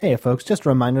Hey folks, just a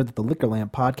reminder that the Liquor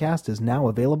Lamp podcast is now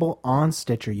available on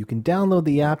Stitcher. You can download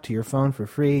the app to your phone for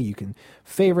free. You can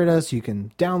favorite us. You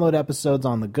can download episodes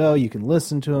on the go. You can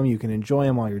listen to them. You can enjoy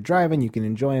them while you're driving. You can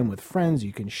enjoy them with friends.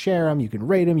 You can share them. You can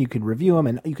rate them. You can review them.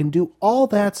 And you can do all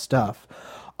that stuff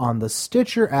on the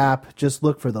Stitcher app. Just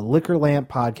look for the Liquor Lamp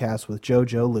podcast with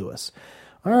JoJo Lewis.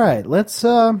 All right, let's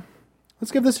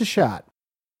give this a shot.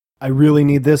 I really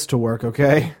need this to work,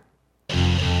 okay?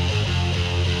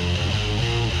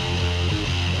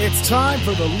 It's time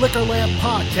for the Liquor Lamp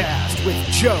Podcast with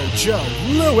JoJo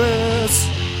Lewis.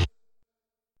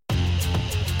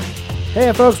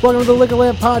 Hey folks, welcome to the Liquor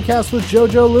Lamp Podcast with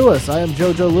JoJo Lewis. I am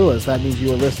JoJo Lewis. That means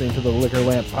you are listening to the Liquor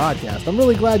Lamp Podcast. I'm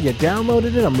really glad you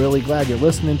downloaded it. I'm really glad you're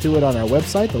listening to it on our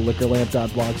website,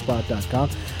 theliquorlamp.blogspot.com.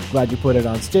 Glad you put it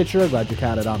on Stitcher. Glad you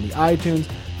got it on the iTunes.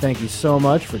 Thank you so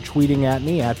much for tweeting at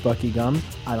me, at Bucky Gums.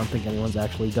 I don't think anyone's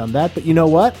actually done that, but you know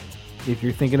what? If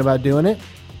you're thinking about doing it,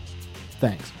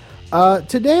 thanks.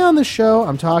 Today on the show,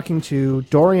 I'm talking to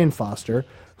Dorian Foster,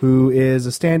 who is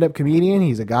a stand-up comedian.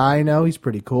 He's a guy I know. He's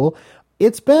pretty cool.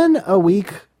 It's been a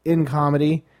week in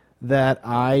comedy that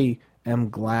I am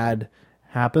glad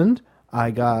happened. I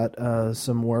got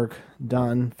some work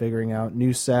done figuring out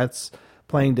new sets,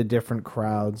 playing to different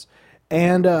crowds.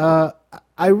 And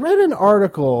I read an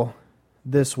article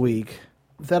this week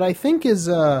that I think is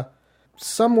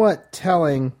somewhat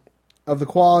telling of the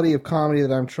quality of comedy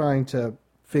that I'm trying to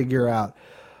figure out.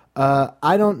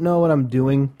 I don't know what I'm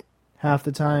doing half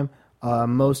the time.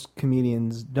 Most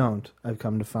comedians don't, I've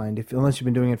come to find. Unless you've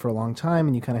been doing it for a long time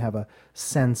and you kind of have a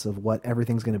sense of what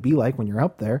everything's going to be like when you're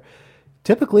up there.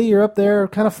 Typically, you're up there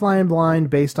kind of flying blind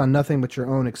based on nothing but your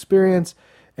own experience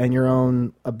and your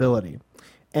own ability.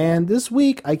 And this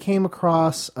week, I came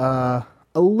across a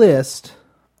list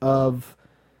of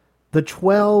the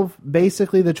 12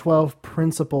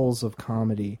 principles of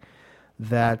comedy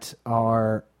that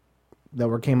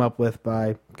came up with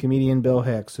by comedian Bill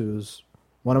Hicks, who's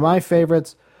one of my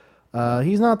favorites.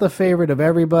 He's not the favorite of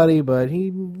everybody, but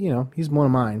he's one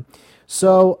of mine.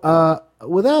 So,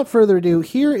 without further ado,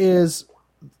 here is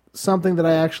something that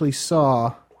I actually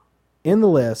saw in the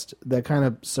list that kind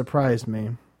of surprised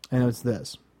me, and it's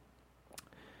this.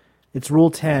 It's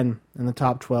Rule 10 in the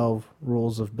top 12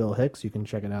 rules of Bill Hicks. You can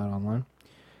check it out online.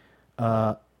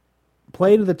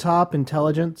 Play to the top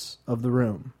intelligence of the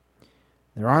room.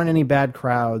 There aren't any bad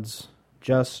crowds,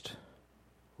 just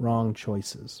wrong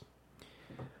choices.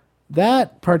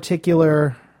 That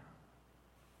particular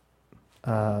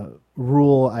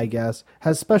rule, I guess,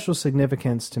 has special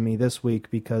significance to me this week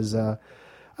because I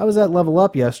was at Level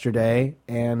Up yesterday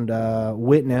and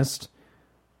witnessed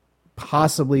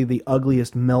possibly the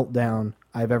ugliest meltdown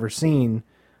I've ever seen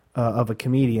of a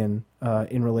comedian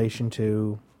in relation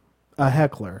to a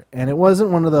heckler. And it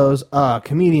wasn't one of those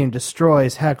comedian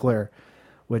destroys heckler,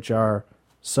 which are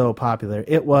so popular.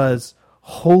 It was,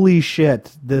 holy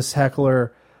shit, this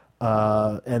heckler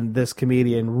and this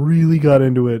comedian really got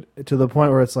into it to the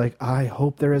point where it's like, I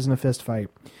hope there isn't a fist fight.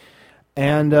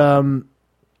 And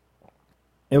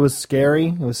it was scary.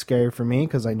 It was scary for me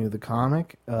because I knew the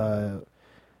comic. A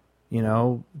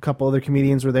couple other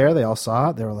comedians were there. They all saw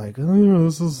it. They were like, oh,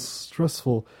 this is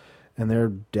stressful. And they're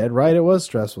dead right. It was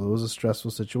stressful. It was a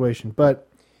stressful situation. But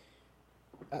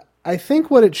I think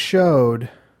what it showed,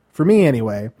 for me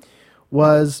anyway,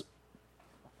 was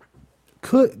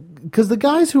because the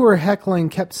guys who were heckling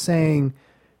kept saying,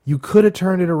 you could have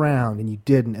turned it around and you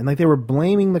didn't. And like they were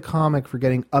blaming the comic for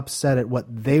getting upset at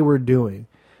what they were doing.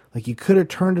 Like, you could have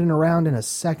turned it around in a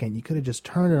second. You could have just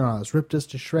turned it on us, ripped us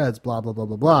to shreds, blah, blah, blah,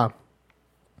 blah, blah.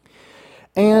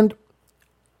 And,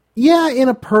 yeah, in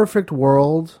a perfect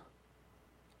world,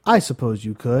 I suppose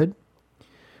you could.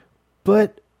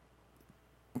 But,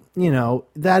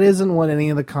 that isn't what any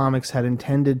of the comics had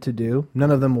intended to do.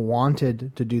 None of them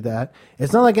wanted to do that.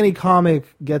 It's not like any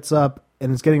comic gets up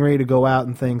and is getting ready to go out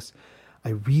and thinks,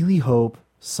 I really hope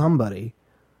somebody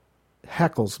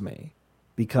heckles me.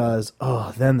 Because,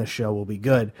 then the show will be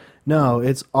good. No,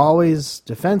 it's always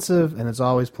defensive, and it's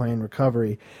always playing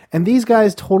recovery. And these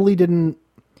guys totally didn't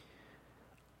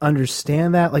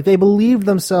understand that. Like, they believed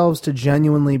themselves to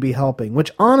genuinely be helping,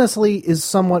 which honestly is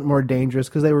somewhat more dangerous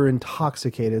because they were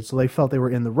intoxicated, so they felt they were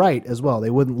in the right as well.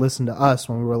 They wouldn't listen to us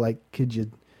when we were like, could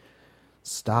you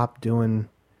stop doing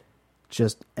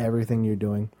just everything you're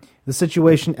doing? The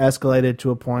situation escalated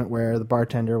to a point where the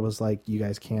bartender was like, you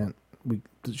guys can't.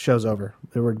 The show's over.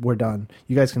 We're done.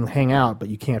 You guys can hang out, but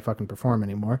you can't fucking perform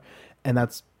anymore. And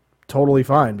that's totally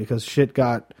fine because shit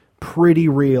got pretty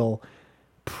real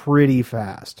pretty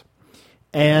fast.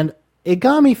 And it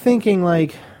got me thinking,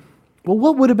 like, well,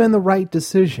 what would have been the right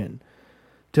decision?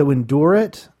 To endure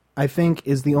it I think,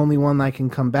 is the only one I can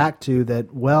come back to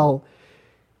that, well,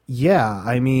 yeah,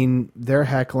 I mean, they're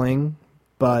heckling,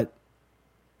 but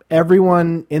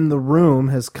everyone in the room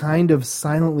has kind of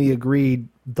silently agreed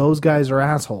those guys are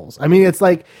assholes. I mean, it's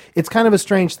like, it's kind of a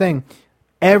strange thing.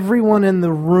 Everyone in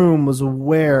the room was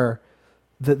aware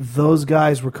that those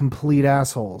guys were complete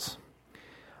assholes.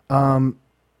 And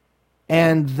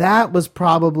that was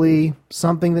probably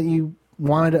something that you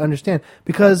wanted to understand,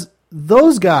 because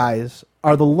those guys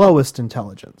are the lowest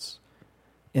intelligence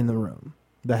in the room.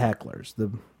 The hecklers,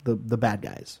 the bad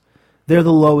guys. They're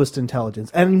the lowest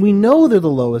intelligence. And we know they're the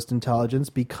lowest intelligence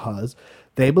because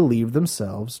they believe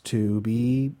themselves to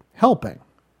be helping.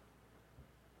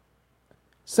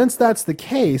 Since that's the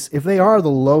case, if they are the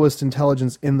lowest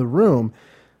intelligence in the room,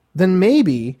 then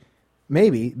maybe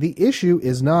the issue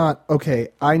is not, okay,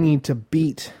 I need to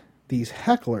beat these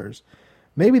hecklers.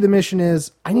 Maybe the mission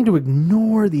is, I need to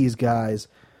ignore these guys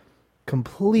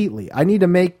completely. I need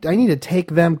to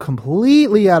take them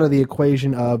completely out of the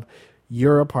equation of,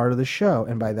 you're a part of the show.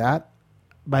 And by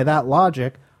that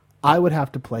logic, I would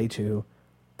have to play to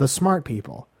the smart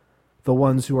people, the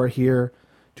ones who are here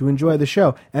to enjoy the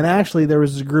show. And actually, there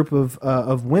was a group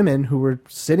of women who were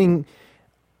sitting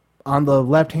on the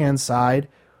left-hand side,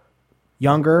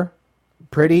 younger,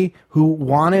 pretty, who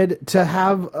wanted to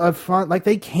have a fun, like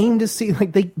they came to see,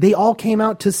 like they all came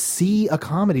out to see a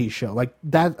comedy show. Like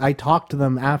that, I talked to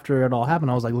them after it all happened.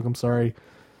 I was like, look, I'm sorry,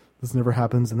 this never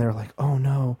happens. And they were like, oh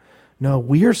no,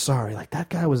 we're sorry. Like that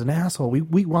guy was an asshole. We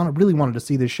really wanted to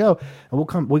see this show, and we'll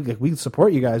come. We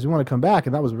support you guys. We want to come back,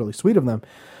 and that was really sweet of them.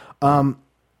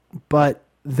 But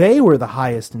they were the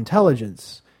highest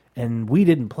intelligence, and we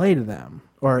didn't play to them,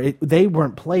 or they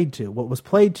weren't played to. What was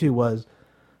played to was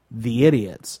the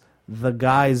idiots, the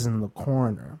guys in the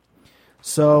corner.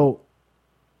 So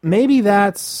maybe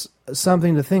that's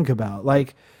something to think about.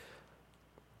 Like,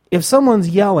 if someone's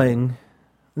yelling,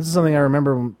 this is something I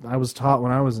remember I was taught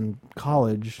when I was in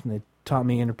college, and they taught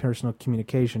me interpersonal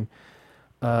communication.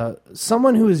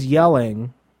 Someone who is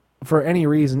yelling for any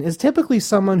reason is typically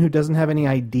someone who doesn't have any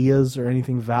ideas or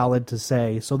anything valid to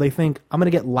say, so they think, I'm going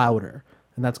to get louder,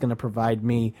 and that's going to provide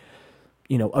me,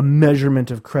 a measurement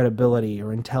of credibility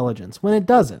or intelligence, when it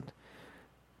doesn't.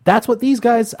 That's what these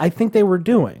guys, I think they were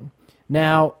doing.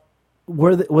 Now,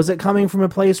 was it coming from a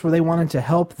place where they wanted to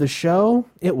help the show?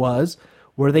 It was.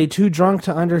 Were they too drunk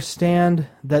to understand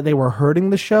that they were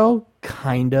hurting the show?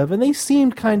 Kind of. And they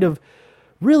seemed kind of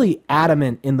really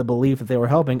adamant in the belief that they were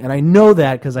helping. And I know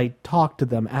that because I talked to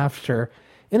them after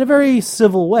in a very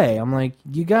civil way. I'm like,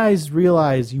 you guys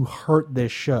realize you hurt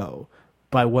this show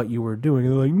by what you were doing.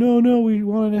 And they're like, no, we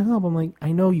wanted to help. I'm like,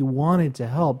 I know you wanted to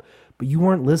help, but you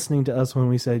weren't listening to us when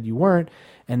we said you weren't,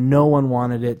 and no one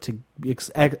wanted it to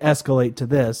escalate to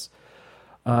this.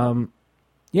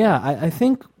 I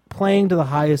think playing to the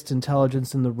highest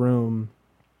intelligence in the room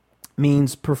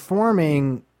means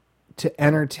performing to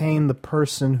entertain the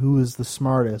person who is the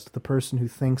smartest, the person who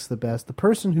thinks the best, the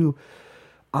person who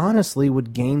honestly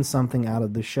would gain something out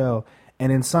of the show.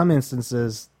 And in some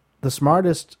instances, the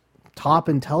smartest top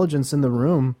intelligence in the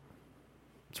room,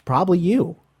 it's probably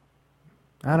you.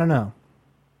 I don't know.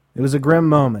 It was a grim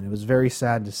moment. It was very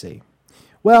sad to see.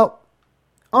 Well,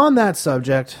 on that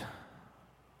subject,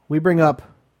 we bring up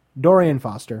Dorian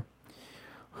Foster,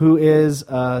 who is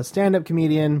a stand-up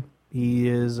comedian. He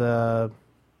is a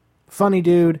funny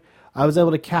dude. I was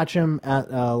able to catch him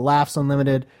at Laughs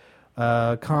Unlimited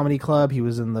Comedy Club. He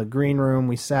was in the green room.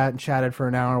 We sat and chatted for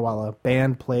an hour while a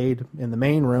band played in the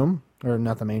main room, or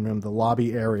not the main room, the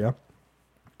lobby area.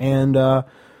 And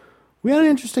we had an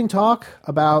interesting talk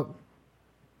about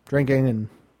drinking and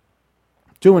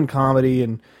doing comedy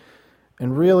and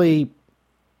really,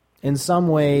 in some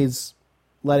ways,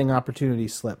 letting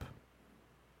opportunities slip.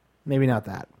 Maybe not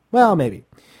that. Well, maybe.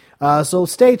 So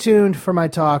stay tuned for my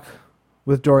talk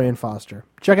with Dorian Foster.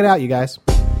 Check it out, you guys.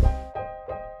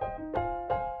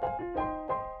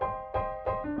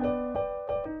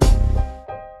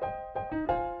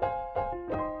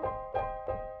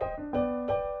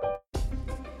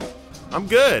 I'm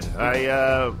good.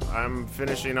 I'm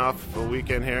finishing off a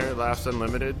weekend here at Laughs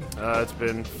Unlimited. It's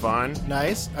been fun.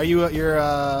 Nice. You're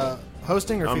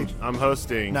hosting or featuring? I'm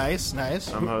hosting. Nice.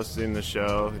 I'm hosting the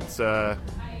show. It's a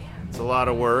lot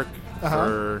of work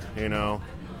for.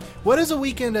 What does a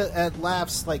weekend at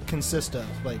Laughs consist of?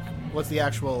 What's the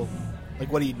actual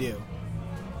what do you do?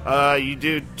 You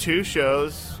do two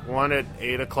shows, one at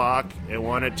 8:00 and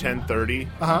one at 10:30.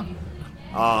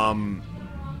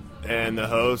 And the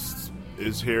host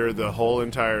is here the whole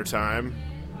entire time.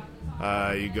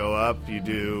 You go up, you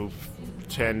do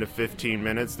 10 to 15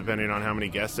 minutes, depending on how many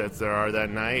guest sets there are that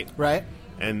night. Right.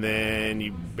 and then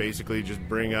you basically just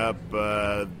bring up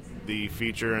the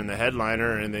feature and the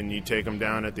headliner, and then you take them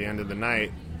down at the end of the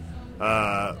night,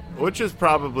 which is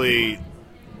probably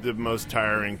the most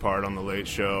tiring part on the late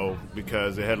show,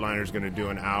 because the headliner's going to do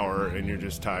an hour and you're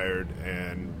just tired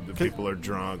and the people are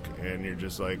drunk and you're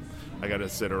just like, I got to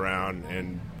sit around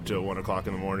and till 1 o'clock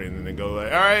in the morning and then go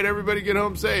like, all right, everybody get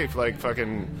home safe, like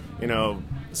fucking, you know.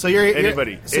 So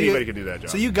anybody can do that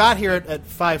job. So you got here at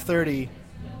 5:30.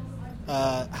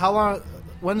 How long?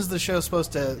 When's the show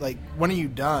supposed to, like, when are you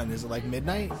done? Is it like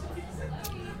midnight?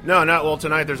 No, not well.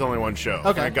 Tonight there's only one show.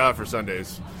 Okay. Thank God for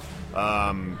Sundays.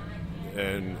 And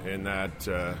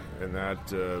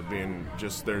that being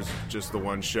just, there's just the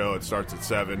one show. It starts at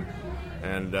 7,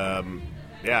 and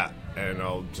and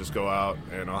I'll just go out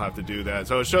and I'll have to do that.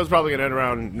 So the show's probably gonna end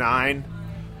around 9,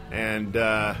 and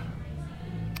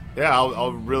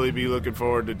I'll really be looking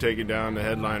forward to taking down the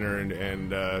headliner and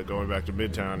going back to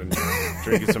Midtown and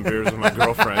drinking some beers with my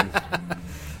girlfriend.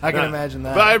 I can imagine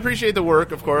that. But I appreciate the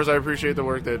work, of course. I appreciate the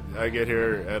work that I get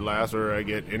here at Last, or I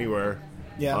get anywhere.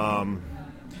 Yeah.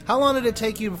 How long did it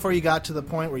take you before you got to the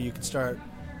point where you could start,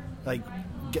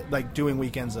 doing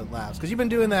weekends at Labs? Because you've been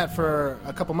doing that for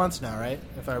a couple months now, right?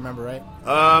 If I remember right.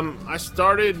 I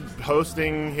started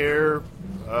hosting here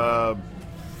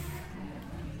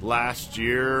last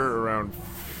year around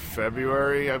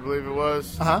February, I believe it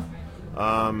was.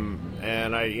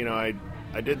 And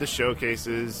I did the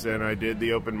showcases and I did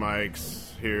the open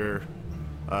mics here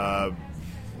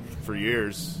for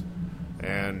years,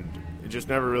 and it just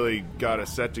never really got a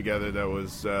set together that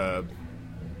was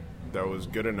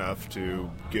good enough to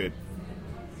get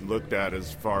looked at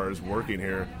as far as working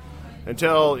here,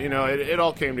 until it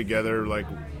all came together like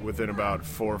within about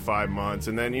 4 or 5 months.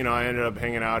 And then I ended up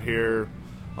hanging out here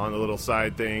on the little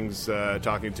side things,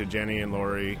 talking to Jenny and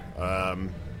Lori,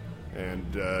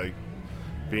 and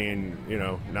being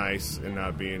nice and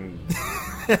not being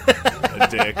a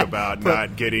dick about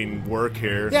not getting work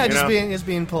here. Yeah, just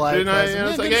being polite.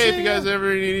 It's like, hey, if you guys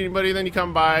ever need anybody, then you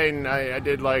come by. And I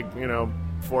did 4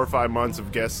 or 5 months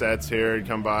of guest sets here, and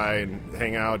come by and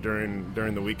hang out during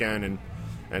the weekend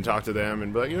and talk to them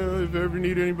and be like, if you ever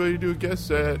need anybody to do a guest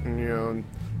set, and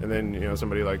then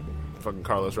somebody like fucking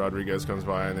Carlos Rodriguez comes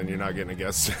by, and then you're not getting a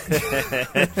guest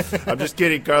set. I'm just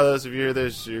kidding, Carlos. If you hear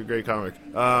this, you're a great comic.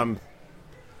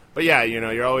 But yeah,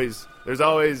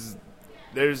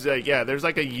 there's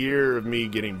like a year of me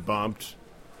getting bumped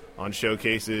on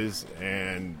showcases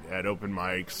and at open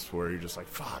mics where you're just like,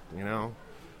 fuck,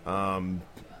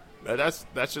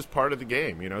 that's just part of the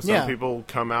game. Some people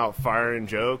come out firing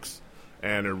jokes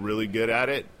and are really good at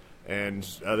it, and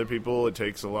other people, it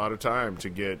takes a lot of time to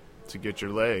get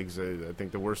your legs. I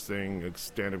think the worst thing a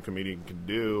stand-up comedian can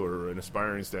do, or an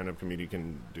aspiring stand-up comedian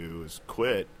can do, is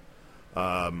quit.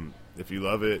 If you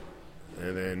love it,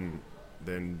 and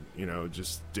then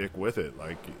just stick with it.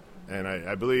 And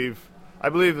I believe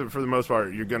that for the most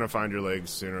part, you're gonna find your legs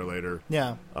sooner or later.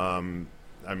 Yeah. I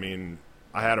mean,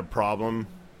 I had a problem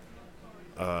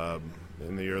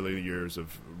in the early years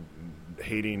of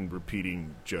hating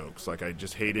repeating jokes. Like, I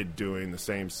just hated doing the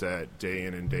same set day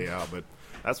in and day out. But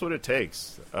that's what it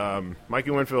takes.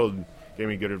 Mikey Winfield gave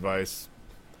me good advice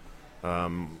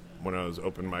when I was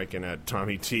open micing at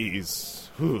Tommy T's.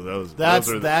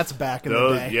 That's back in the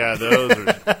day. Yeah,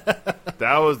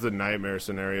 that was the nightmare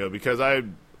scenario, because I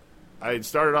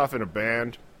started off in a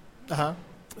band.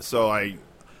 So I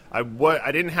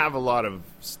didn't have a lot of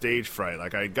stage fright.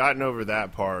 Like, I had gotten over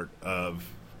that part of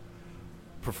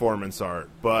performance art,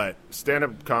 but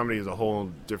stand-up comedy is a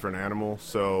whole different animal.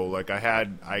 So I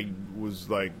was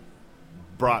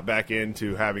brought back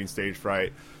into having stage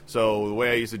fright. So the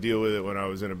way I used to deal with it when I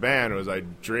was in a band was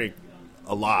I'd drink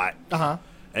a lot,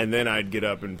 and then I'd get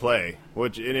up and play.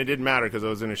 And it didn't matter, because I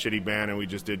was in a shitty band and we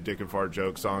just did dick and fart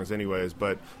joke songs anyways.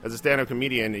 But as a stand-up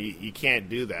comedian, you can't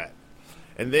do that.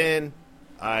 And then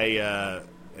I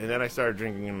started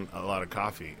drinking a lot of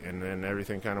coffee, and then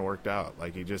everything kind of worked out.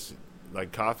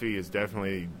 Coffee is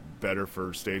definitely better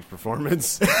for stage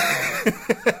performance.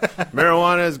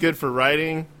 Marijuana is good for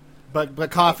writing.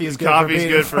 But coffee is good. Coffee's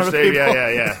good for stage.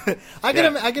 Yeah. I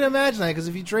can imagine that, because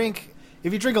if you drink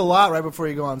a lot right before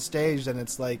you go on stage, then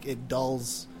it's like it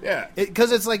dulls. Yeah.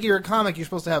 Because it's like you're a comic, you're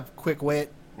supposed to have quick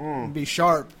wit, be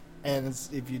sharp, and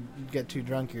if you get too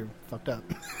drunk, you're fucked up.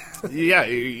 Yeah,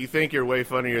 you think you're way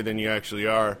funnier than you actually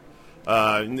are.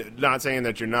 Not saying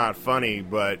that you're not funny,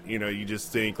 but you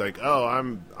just think oh,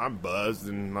 I'm buzzed,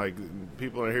 and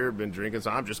people in here have been drinking, so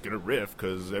I'm just gonna riff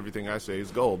because everything I say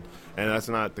is gold, and that's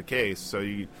not the case. So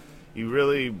you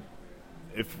really,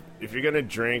 if you're gonna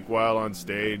drink while on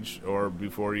stage or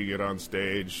before you get on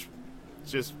stage,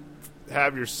 just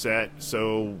have your set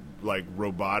so like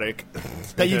robotic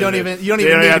that you don't even need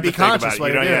to be conscious while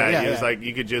you're doing it. Yeah, it's like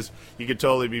you could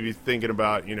totally be thinking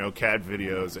about cat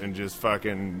videos and just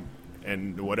fucking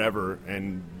and whatever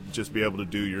and just be able to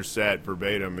do your set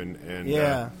verbatim and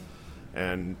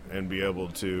be able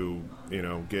to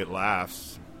get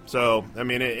laughs. So I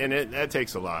mean, that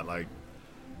takes a lot. Like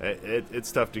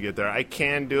it's tough to get there. I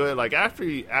can do it. Like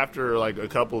after like a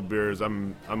couple of beers,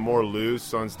 I'm more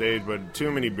loose on stage. But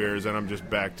too many beers, and I'm just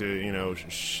back to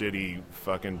shitty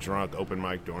fucking drunk open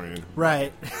mic Dorian.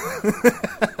 Right.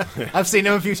 I've seen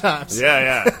him a few times.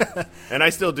 Yeah. And I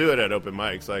still do it at open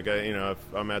mics. Like if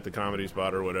I'm at the Comedy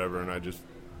Spot or whatever, and I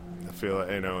feel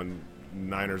and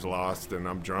Niners lost and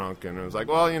I'm drunk, and I was like,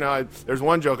 well, there's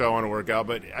one joke I want to work out,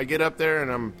 but I get up there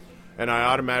and I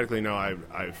automatically know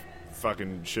I've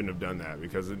fucking shouldn't have done that,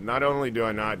 because not only do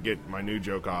I not get my new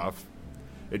joke off,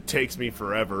 it takes me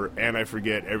forever, and I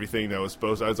forget everything that was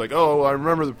supposed to. I was like, oh, I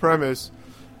remember the premise,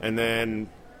 and then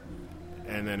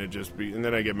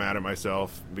I get mad at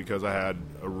myself because I had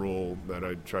a rule that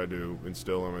I tried to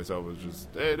instill on myself, was just,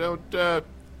 hey, don't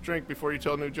drink before you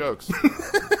tell new jokes.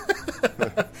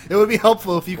 It would be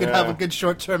helpful if you could have a good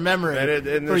short-term memory.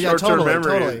 And the short-term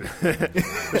memory,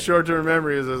 the short-term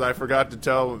memory is I forgot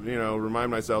to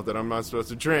remind myself that I'm not supposed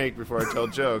to drink before I tell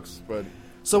jokes. But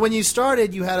so when you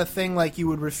started, you had a thing like you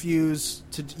would refuse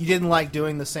to. You didn't like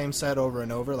doing the same set over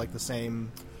and over, like the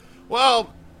same.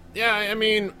 Well, yeah, I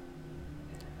mean,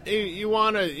 you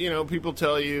want to, people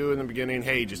tell you in the beginning,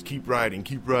 hey, just keep writing,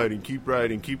 and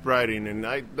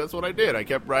that's what I did. I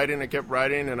kept writing,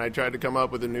 and I tried to come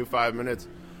up with a new 5 minutes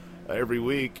every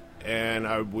week, and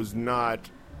I was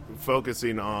not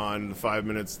focusing on the 5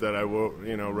 minutes that I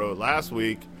wrote last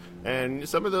week, and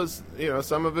some of those,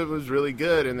 some of it was really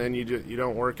good, and then you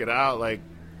don't work it out, like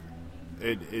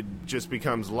it just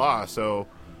becomes lost. So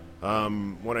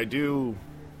when I do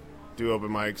open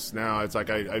mics now, it's like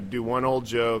I do one old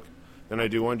joke, then I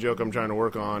do one joke I'm trying to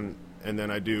work on, and then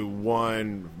I do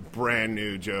one brand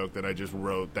new joke that I just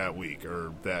wrote that week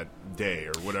or that day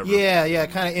or whatever. Yeah,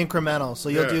 kind of incremental. So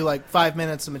you'll do like 5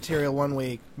 minutes of material one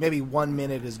week, maybe 1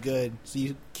 minute is good, so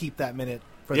you keep that minute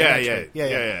for the next week.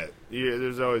 Yeah.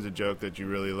 There's always a joke that you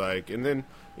really like, and then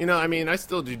I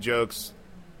still do jokes.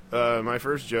 My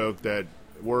first joke that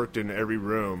worked in every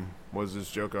room was this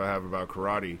joke I have about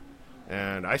karate.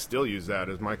 And I still use that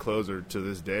as my closer to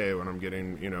this day when I'm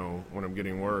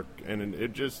getting work, and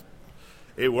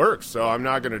it works. So I'm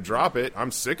not going to drop it. I'm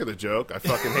sick of the joke. I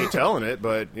fucking hate telling it,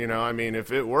 but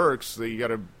if it works, you got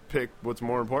to pick what's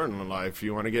more important in life.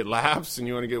 You want to get laughs and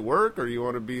you want to get work, or you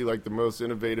want to be like the most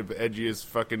innovative, edgiest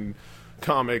fucking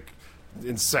comic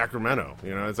in Sacramento.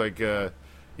 It's like the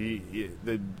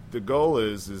goal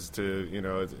is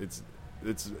to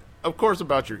it's of course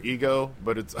about your ego,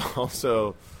 but it's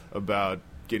also about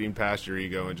getting past your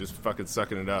ego and just fucking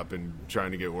sucking it up and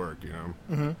trying to get work,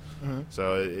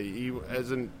 So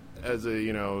as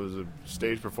a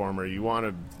stage performer, you want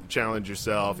to challenge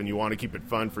yourself and you want to keep it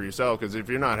fun for yourself, because if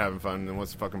you're not having fun, then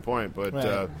what's the fucking point?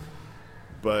 But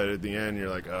but at the end, you're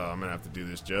like, oh, I'm gonna have to do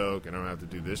this joke and I'm gonna have to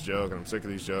do this joke and I'm sick of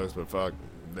these jokes, but fuck,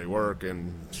 they work,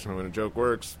 and when a joke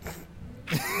works,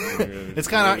 it's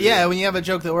kind of when you have a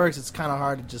joke that works, it's kind of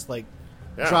hard to just like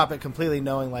drop it completely,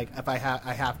 knowing like if I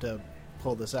have to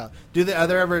pull this out. Do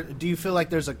you feel like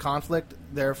there's a conflict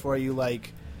there for you,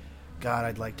 like, God,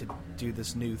 I'd like to do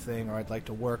this new thing, or I'd like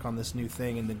to work on this new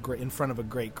thing in front of a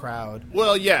great crowd?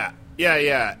 Well, yeah,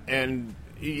 and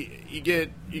you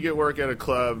get work at a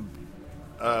club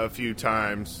a few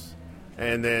times,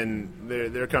 and then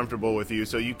they're comfortable with you,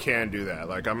 so you can do that.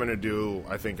 Like, I'm gonna do,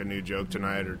 I think, a new joke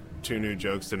tonight or 2 new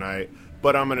jokes tonight.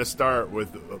 But I'm going to start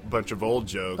with a bunch of old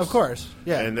jokes. Of course,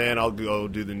 yeah. And then I'll go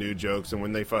do the new jokes, and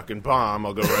when they fucking bomb,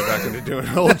 I'll go right back into doing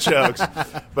old jokes.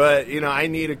 But, I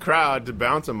need a crowd to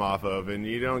bounce them off of, and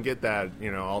you don't get that,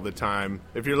 all the time.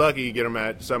 If you're lucky, you get them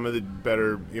at some of the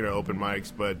better, open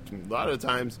mics, but a lot of the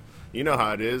times, you know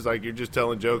how it is. Like, you're just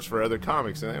telling jokes for other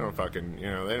comics, and they don't fucking,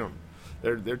 they don't...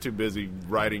 They're too busy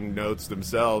writing notes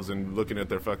themselves and looking at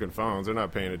their fucking phones. They're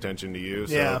not paying attention to you.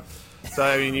 So, so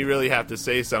I mean, you really have to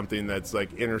say something that's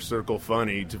like inner circle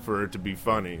funny for it to be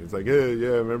funny. It's like, hey, yeah,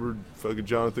 remember fucking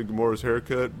Jonathan Gamora's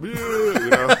haircut?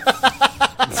 Yeah,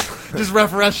 just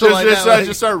referential like that.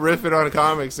 Just start riffing on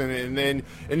comics, and then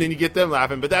you get them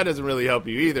laughing. But that doesn't really help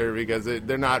you either, because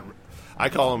they're not. I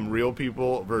call them real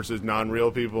people versus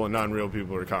non-real people, and non-real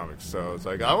people are comics. So it's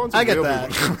like I want some I get real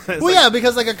that. people. Well, yeah,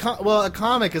 because like a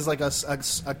comic is like a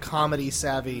comedy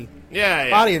savvy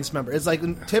audience member. It's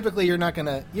like typically you're not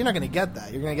gonna get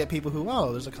that. You're gonna get people who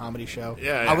there's a comedy show.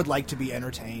 Yeah, I would like to be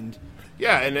entertained.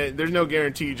 Yeah, and there's no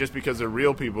guarantee just because they're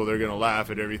real people they're going to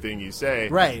laugh at everything you say.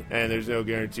 Right. And there's no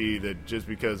guarantee that just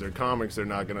because they're comics they're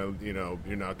not going to,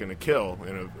 you're not going to kill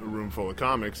in a room full of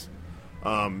comics.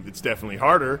 It's definitely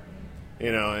harder,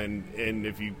 and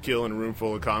if you kill in a room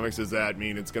full of comics, does that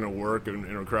mean it's going to work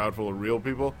in a crowd full of real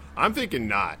people? I'm thinking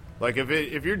not. Like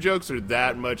if your jokes are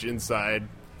that much inside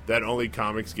that only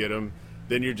comics get them,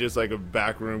 then you're just like a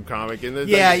backroom comic. And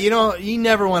you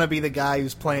never want to be the guy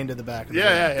who's playing to the back of the room.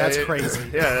 That's crazy.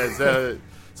 Yeah,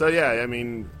 so I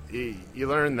mean, you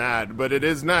learn that, but it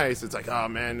is nice. It's like, oh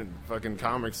man, fucking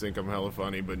comics think I'm hella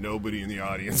funny, but nobody in the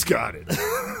audience got it.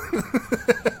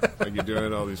 Like you're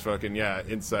doing all these fucking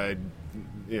inside,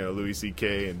 Louis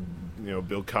C.K. and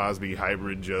Bill Cosby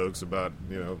hybrid jokes about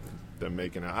them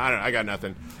making out. I don't know. I got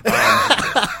nothing.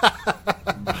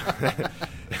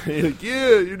 You're like,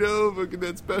 fucking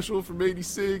that special from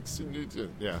 '86,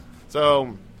 and yeah.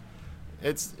 So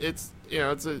it's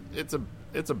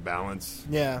a balance.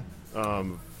 Yeah.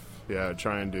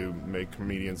 Trying to make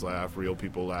comedians laugh, real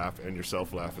people laugh, and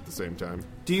yourself laugh at the same time.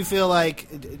 Do you feel like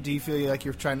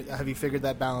you're trying to? Have you figured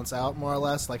that balance out more or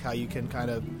less? Like how you can kind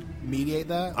of mediate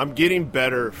that? I'm getting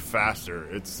better faster.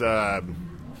 It's I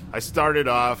started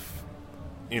off,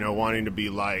 wanting to be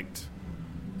liked,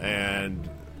 and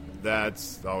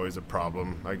that's always a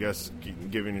problem. I guess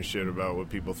giving a shit about what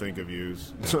people think of you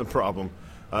is a problem.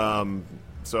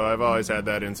 So I've always had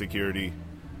that insecurity,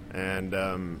 and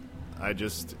I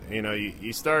just,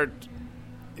 you start,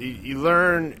 you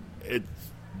learn it's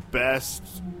best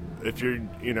if you're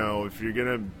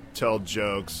gonna tell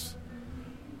jokes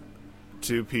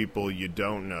to people you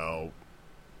don't know,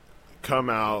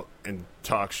 come out and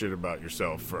talk shit about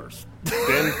yourself first.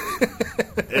 Then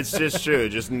it's just true.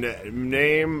 Just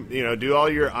name, do all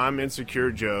your I'm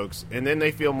insecure jokes, and then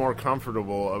they feel more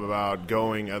comfortable about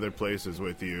going other places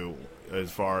with you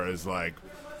as far as like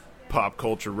pop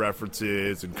culture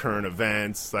references and current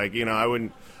events. Like, I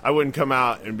wouldn't come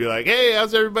out and be like, hey,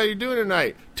 how's everybody doing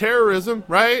tonight? Terrorism,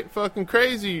 right? Fucking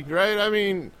crazy, right? I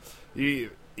mean,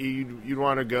 you'd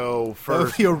want to go first. That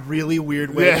would be a really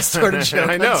weird way to start a joke.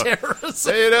 I know. On terrorism.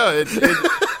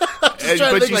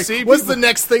 But you see, what's the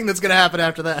next thing that's going to happen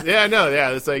after that? Yeah, I know.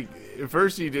 Yeah, it's like at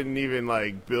first you didn't even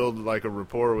like build like a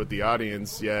rapport with the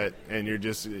audience yet, and you're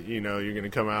just you're going to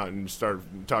come out and start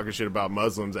talking shit about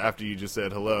Muslims after you just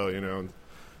said hello.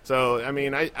 So I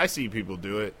mean, I see people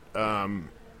do it. They'll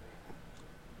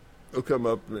come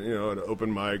up, at an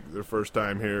open mic their first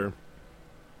time here,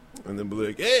 and then be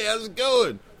like, "Hey, how's it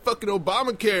going? Fucking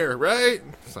Obamacare, right?"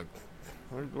 It's like,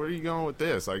 where are you going with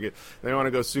this? Like, they want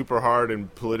to go super hard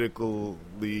and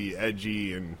politically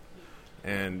edgy, and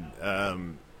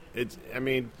it's. I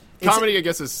mean, comedy, I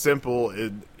guess, is simple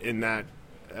in that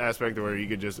aspect where you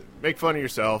could just make fun of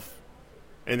yourself,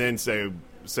 and then say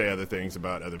other things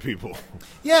about other people.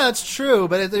 Yeah, it's true,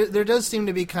 but there does seem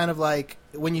to be kind of like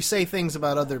when you say things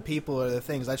about other people or other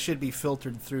things, that should be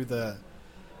filtered through the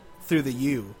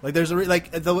you. Like there's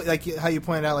like how you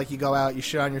pointed out, like you go out, you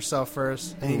shit on yourself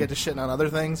first, and you get to shitting on other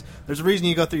things. There's a reason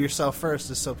you go through yourself first,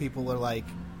 is so people are like,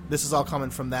 this is all coming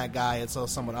from that guy. It's all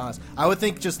somewhat honest. I would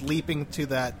think just leaping to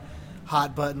that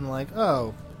hot button, like,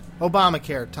 oh,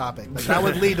 Obamacare topic, like that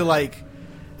would lead to like,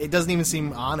 it doesn't even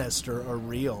seem honest or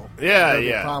real. Yeah, There'd be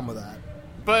yeah. a problem with that.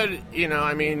 But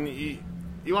I mean,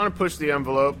 you want to push the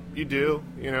envelope. You do.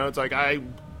 It's like I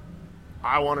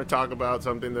want to talk about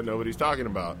something that nobody's talking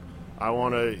about. I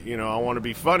want to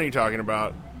be funny talking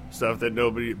about stuff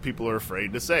that people are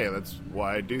afraid to say. That's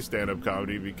why I do stand-up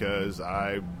comedy, because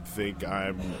I think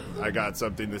I got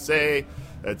something to say.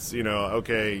 That's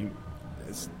okay.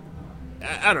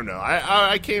 I don't know.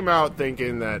 I came out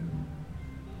thinking that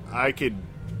I could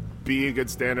be a good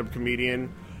stand-up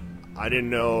comedian. I didn't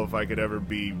know if I could ever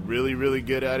be really, really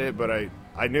good at it, but I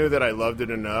knew that I loved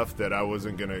it enough that I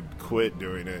wasn't going to quit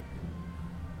doing it.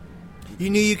 You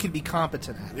knew you could be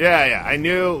competent at it. Yeah. I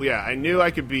knew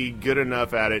I could be good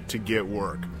enough at it to get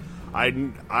work. I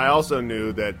also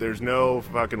knew that there's no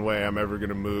fucking way I'm ever going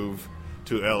to move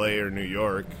to L.A. or New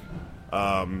York,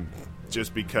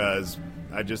 just because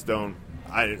I just don't.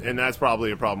 And that's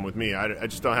probably a problem with me. I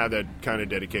just don't have that kind of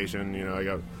dedication.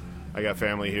 I got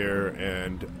family here,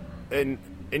 and I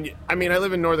mean, I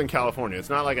live in Northern California. It's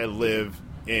not like I live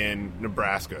in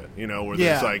Nebraska, where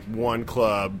there's like one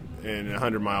club in a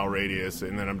 100-mile radius,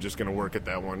 and then I'm just going to work at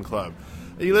that one club.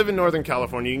 You live in Northern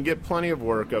California, you can get plenty of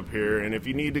work up here, and if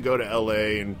you need to go to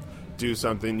L.A. and do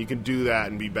something, you can do that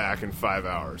and be back in 5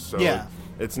 hours. So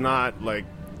it's not like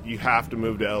you have to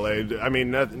move to LA. I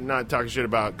mean, not talking shit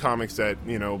about comics that,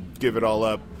 you know, give it all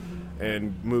up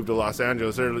and move to Los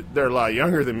Angeles. They're a lot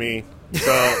younger than me.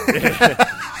 So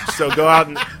so go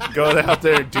out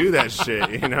there and do that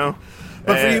shit, you know?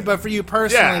 But for you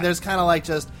personally, there's kind of like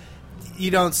just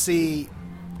you don't see.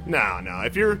 No.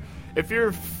 If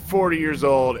you're 40 years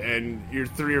old and you're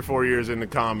 3 or 4 years into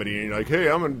comedy and you're like, hey,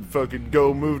 I'm gonna fucking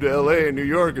go move to LA and New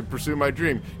York and pursue my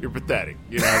dream, you're pathetic.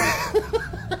 You know what I mean?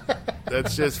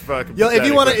 That's just fucking pathetic.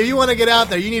 If you want to get out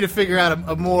there, you need to figure out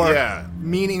a more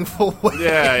meaningful way. To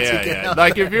get out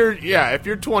like there. if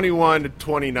you're 21 to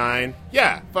 29,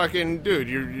 fucking dude,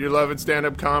 you're loving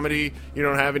stand-up comedy. You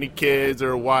don't have any kids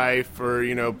or a wife or,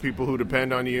 you know, people who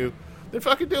depend on you. Then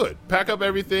fucking do it. Pack up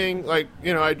everything. Like,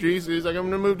 you know, Idris is like, I'm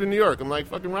going to move to New York. I'm like,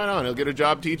 fucking right on. He'll get a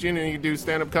job teaching and he can do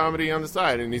stand-up comedy on the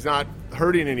side. And he's not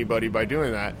hurting anybody by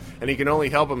doing that. And he can only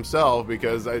help himself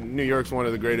because New York's one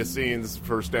of the greatest scenes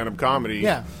for stand-up comedy,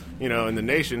 you know, in the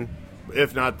nation,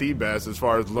 if not the best, as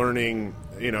far as learning,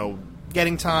 you know,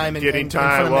 getting time in front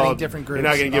of many different groups. You're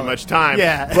not going to get much time.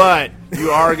 But you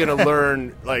are going to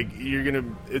learn, like, you're going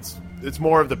to, it's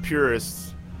more of the purists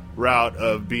route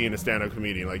of being a stand-up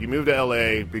comedian. Like, you move to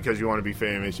LA because you want to be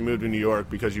famous. You move to New York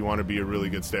because you want to be a really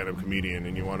good stand-up comedian,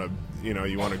 and you want to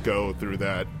go through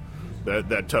that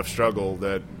tough struggle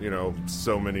that, you know,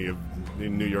 so many of the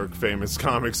New York famous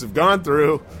comics have gone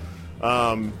through.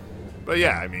 But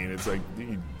yeah, I mean, it's like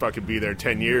you fucking be there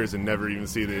 10 years and never even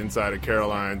see the inside of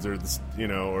Caroline's or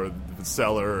or the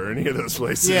Cellar or any of those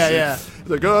places. It's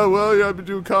like, oh well, yeah, I've been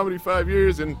doing comedy 5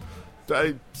 years and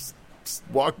I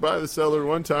walked by the Cellar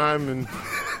one time and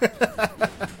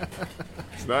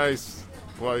it's nice.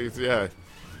 Well,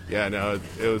 no,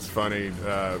 it was funny.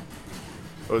 What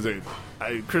was it?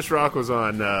 Chris Rock was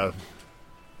on.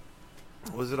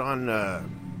 Was it on?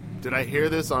 Did I hear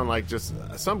this on like just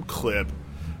some clip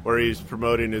where he's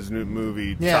promoting his new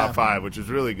movie Top 5, which is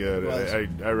really good.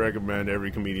 I recommend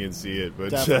every comedian see it.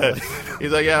 But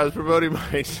he's like, I was promoting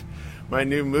my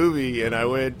new movie, and I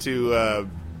went to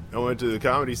the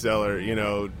Comedy Cellar, you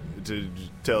know, to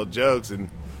tell jokes,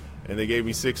 and they gave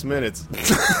me 6 minutes.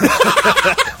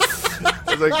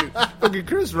 I was like, fucking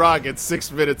Chris Rock gets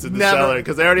 6 minutes in the Cellar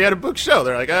because they already had a booked show.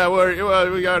 They're like,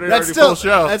 we got already full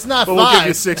show. That's not but 5. We'll give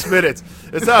you 6 minutes.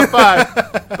 It's not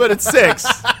 5, but it's 6.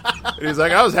 And he's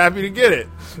like, I was happy to get it,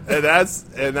 and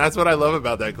that's what I love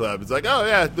about that club. It's like, oh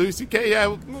yeah, Louis C.K.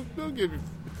 Yeah, we'll give you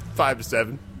 5 to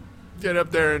 7. Get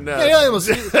up there and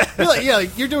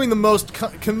you're doing the most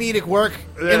comedic work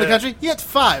in the country. You get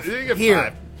 5 here.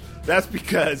 5. That's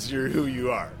because you're who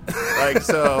you are. Like,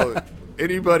 so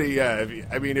anybody,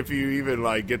 if you even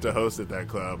like get to host at that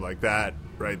club, like that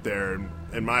right there,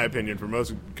 in my opinion, for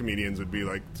most comedians would be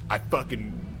like,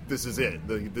 this is it.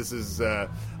 This is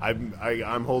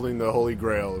I'm holding the holy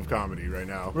grail of comedy right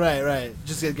now. Right.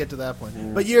 Just to get to that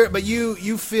point. But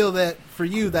you feel that for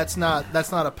you that's not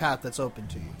a path that's open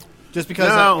to you. Just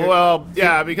because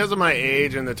because of my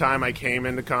age and the time I came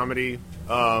into comedy,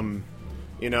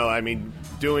 you know, I mean,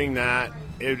 doing that,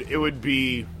 it would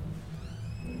be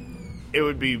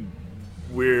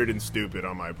weird and stupid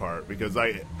on my part because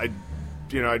I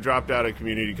dropped out of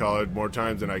community college more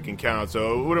times than I can count.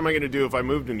 So what am I going to do if I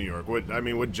moved to New York?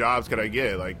 What jobs could I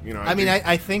get? Like, you know,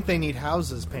 I think they need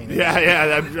houses painted.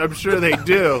 Yeah, I'm sure they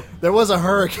do. There was a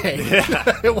hurricane.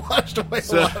 Yeah. It washed away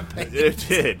a lot of paint.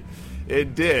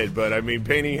 It did, but I mean,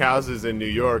 painting houses in New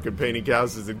York and painting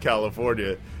houses in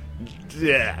California,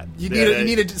 you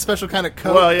need a special kind of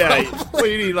coat. Well,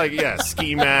 you need like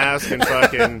ski mask and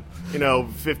fucking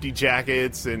 50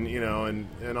 jackets and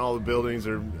and all the buildings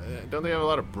are. Don't they have a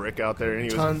lot of brick out there?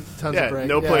 Anyways, tons of brick.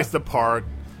 No place to park.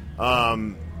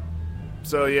 So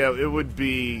it would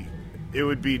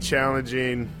be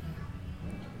challenging.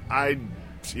 I'd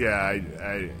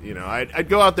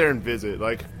go out there and visit.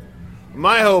 Like,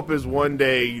 my hope is one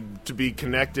day to be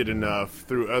connected enough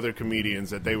through other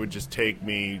comedians that they would just take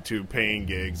me to paying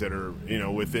gigs that are,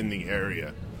 within the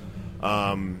area.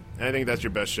 I think that's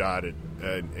your best shot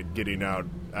at getting out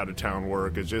of town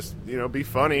work is just, be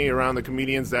funny around the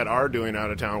comedians that are doing out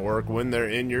of town work when they're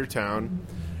in your town.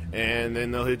 And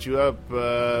then they'll hit you up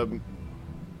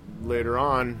later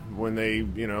on when they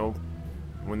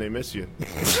miss you.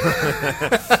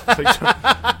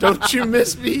 Like, don't you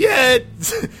miss me yet?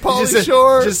 Pauly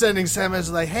Shore. Just sending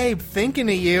SMS like, hey, thinking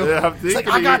of you. Yeah, I'm thinking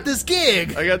I got this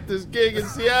gig. I got this gig in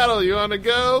Seattle. You want to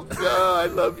go? Oh, I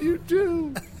love you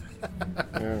too.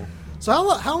 Yeah. So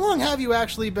how long have you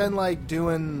actually been like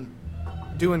doing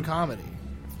comedy?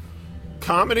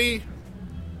 Comedy?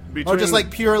 Or just like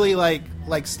purely like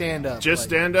stand up? Just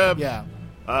stand up? Yeah.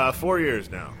 4 years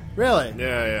now. Really?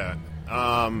 Yeah.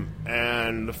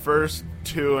 And the first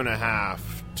two and a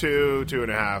half,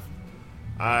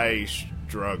 I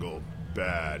struggled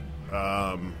bad.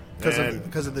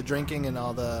 Because of the drinking and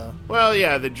all the... Well,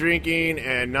 yeah, the drinking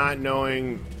and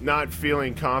not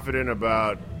feeling confident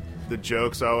about the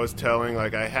jokes I was telling.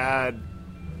 Like, I had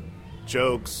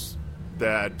jokes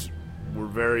that were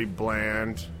very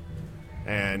bland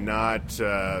and not...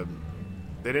 they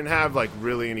didn't have, like,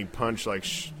 really any punch, like,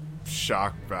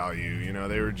 shock value. You know,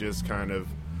 they were just kind of...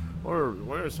 Or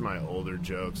where's my older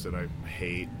jokes that I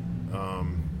hate? I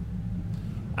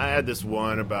had this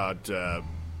one about... oh,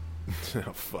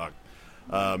 fuck.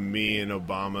 Me and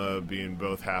Obama being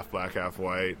both half black, half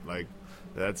white. Like,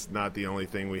 that's not the only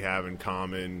thing we have in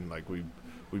common. Like, we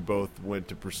both went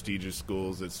to prestigious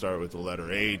schools that start with the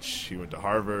letter H. He went to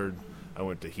Harvard. I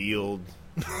went to Heald.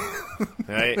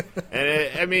 Right?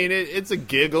 And it's a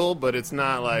giggle, but it's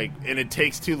not like... And it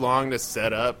takes too long to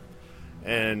set up.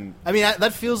 And I mean,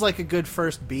 that feels like a good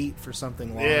first beat for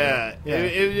something longer. Yeah.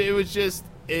 It was just...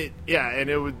 and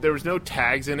there was no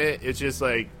tags in it. It's just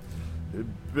like...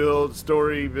 Build,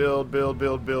 story, build, you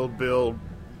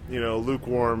know,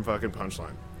 lukewarm fucking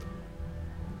punchline.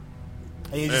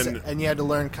 And you had to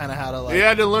learn kind of how to, like... You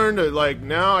had to learn to, like,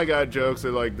 now I got jokes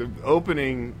that, like, the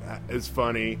opening is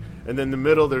funny, and then the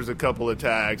middle there's a couple of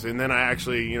tags, and then I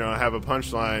actually, you know, have a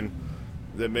punchline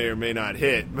that may or may not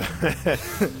hit.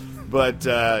 But,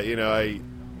 you know,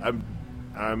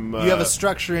 I'm you have a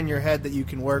structure in your head that you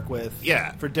can work with,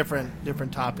 yeah, for different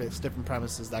topics, different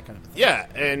premises, that kind of thing. Yeah,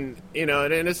 and you know,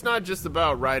 and it's not just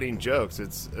about writing jokes.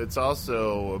 It's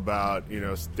also about, you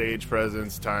know, stage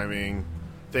presence, timing,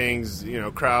 things, you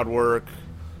know, crowd work,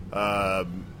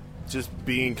 just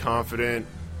being confident,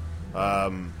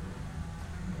 and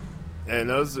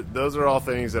those are all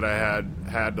things that I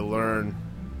had to learn.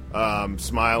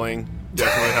 Smiling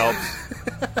definitely helps.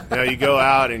 You know, you go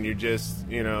out and you're just,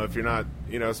 you know, if you're not,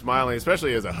 you know, smiling,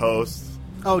 especially as a host.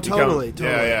 Oh, totally.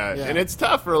 Yeah. And it's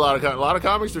tough for a lot of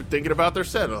comics are thinking about their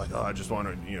set. They're like, oh, I just want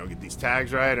to, you know, get these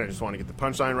tags right. I just want to get the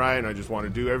punchline right, and I just want to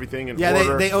do everything in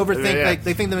order. They overthink. Like,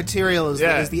 they think the material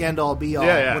is the end all be all.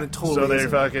 Yeah. When it totally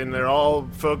isn't. They're all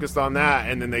focused on that,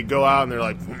 and then they go out and they're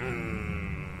like,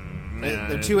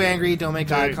 they're too angry. Don't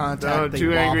make eye contact.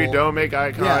 Don't make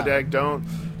eye contact. Yeah. Don't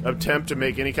attempt to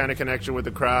make any kind of connection with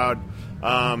the crowd.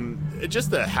 It's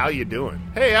just the how you doing.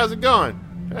 Hey, how's it going?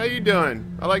 How you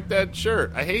doing? I like that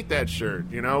shirt. I hate that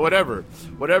shirt. You know, whatever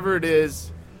it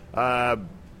is, that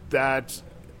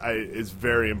is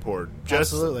very important.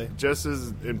 Absolutely, just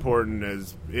as important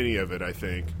as any of it, I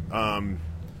think.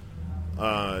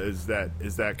 Is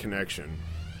that connection?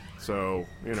 So,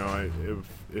 you know,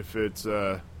 if it's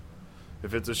a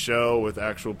show with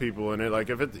actual people in it, like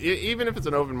even if it's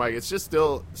an open mic, it's just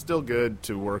still good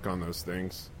to work on those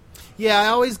things. Yeah, I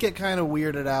always get kind of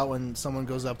weirded out when someone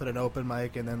goes up at an open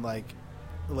mic and then like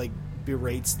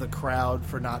berates the crowd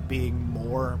for not being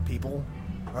more people,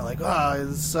 or like, oh,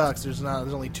 this sucks. There's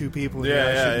only two people here.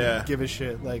 I shouldn't give a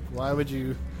shit. Like, why would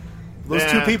you? Those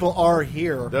two people are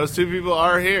here. Those two people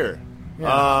are here.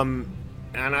 Yeah.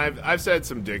 And I've said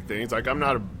some dick things. Like, I'm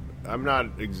not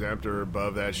exempt or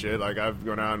above that shit. Like, I've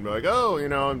gone out and be like, oh, you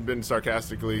know, and been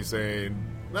sarcastically saying,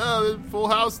 no, there's full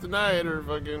house tonight, or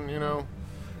fucking, you know,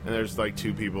 and there's like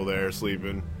two people there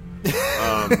sleeping.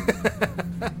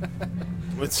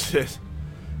 It's just,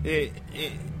 I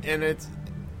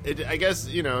guess,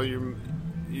 you know, you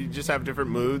just have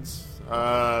different moods,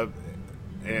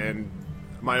 and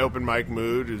my open mic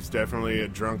mood is definitely a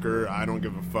drunker, I don't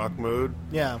give a fuck mood.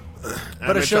 Yeah,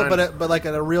 but but like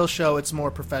at a real show, it's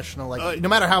more professional. Like, no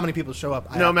matter how many people show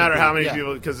up, no matter how many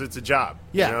people, because it's a job.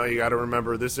 Yeah, you know, you got to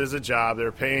remember this is a job.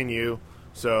 They're paying you,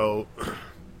 so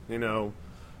you know,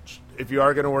 if you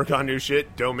are going to work on new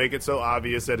shit, don't make it so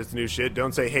obvious that it's new shit.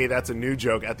 Don't say, hey, that's a new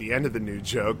joke at the end of the new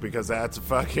joke, because that's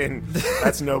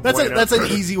no point. That's an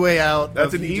easy way out.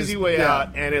 That's an easy way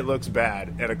out, and it looks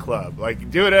bad at a club.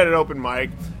 Like, do it at an open mic,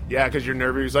 because you're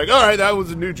nervous. Like, all right, that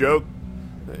was a new joke,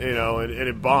 you know, and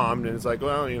it bombed, and it's like,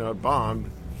 well, you know, it bombed.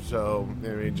 So, I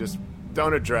mean, just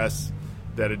don't address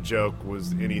that a joke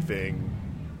was anything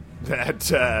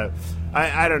that,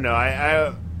 I don't know.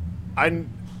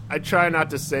 I try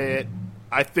not to say it.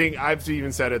 I think I've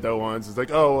even said it though once. It's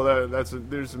like, oh, well,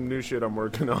 there's some new shit I'm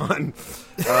working on.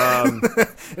 And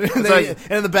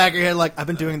in the back of your head, like, I've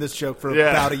been doing this joke for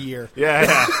about a year.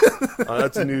 Yeah. Oh,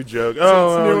 that's a new joke.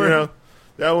 Oh, you know,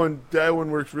 that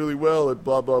one works really well at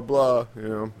blah blah blah.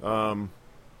 You know,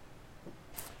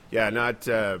 not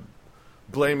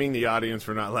blaming the audience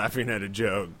for not laughing at a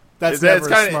joke. That's never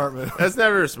a smart move. That's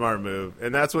never a smart move,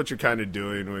 and that's what you're kind of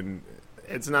doing when.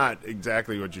 it's not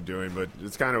exactly what you're doing, but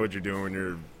it's kind of what you're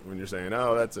doing when you're saying,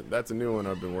 "Oh, that's a new one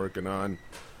I've been working on,"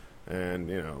 and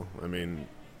I mean,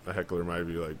 a heckler might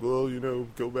be like, "Well,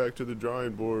 go back to the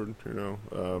drawing board,"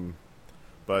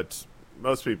 but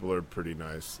most people are pretty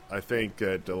nice. I think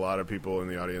that a lot of people in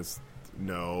the audience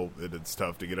know that it's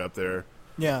tough to get up there.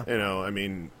 Yeah, I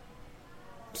mean,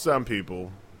 some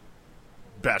people,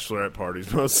 bachelorette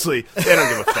parties mostly, they don't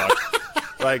give a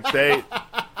fuck. Like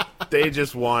they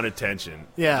just want attention.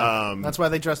 Yeah, that's why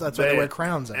they dress. That's why they wear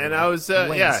crowns. And I was,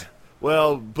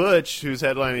 well, Butch, who's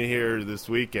headlining here this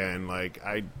weekend, like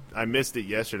I missed it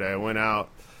yesterday. I went out.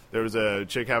 There was a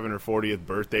chick having her 40th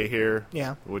birthday here.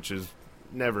 Yeah, which is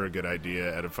never a good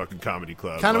idea at a fucking comedy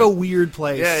club. Kind of a weird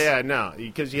place. Yeah, no,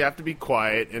 because you have to be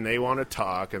quiet, and they want to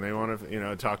talk, and they want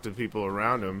to, talk to people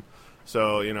around them.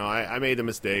 So, I made the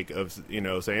mistake of,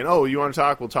 saying, "Oh, you want to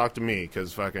talk? Well, talk to me,"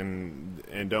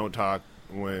 and don't talk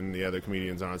when the other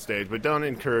comedian's on stage. But don't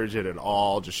encourage it at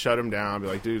all. Just shut them down. Be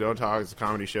like, "Dude, don't talk. It's a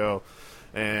comedy show."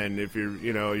 And if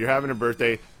you're having a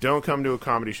birthday, don't come to a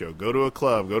comedy show. Go to a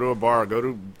club. Go to a bar. Go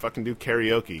to fucking do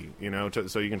karaoke,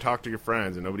 so you can talk to your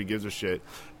friends and nobody gives a shit.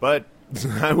 But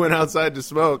I went outside to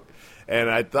smoke, and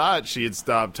I thought she had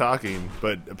stopped talking,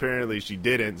 but apparently she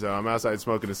didn't. So I'm outside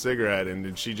smoking a cigarette, and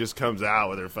then she just comes out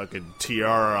with her fucking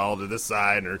tiara all to the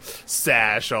side and her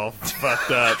sash all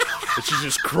fucked up. And she's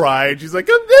just crying. She's like,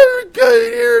 "I'm never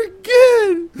coming here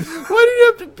again. Why do you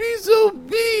have to be so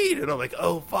mean?" And I'm like,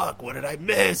 "Oh, fuck, what did I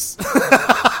miss?"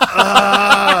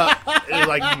 And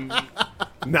like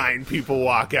 9 people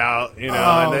walk out,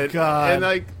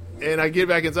 God. And I get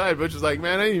back inside, Butch is like,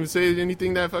 "Man, I didn't even say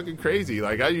anything that fucking crazy.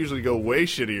 Like, I usually go way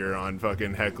shittier on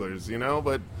fucking hecklers,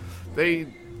 but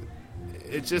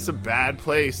it's just a bad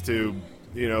place to,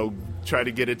 try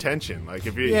to get attention. Like,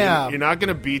 if you're not going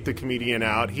to beat the comedian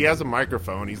out, he has a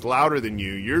microphone, he's louder than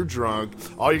you, you're drunk,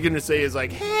 all you're going to say is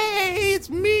like, 'Hey,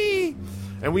 it's me.'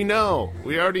 And we know.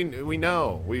 We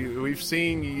know. We've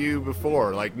seen you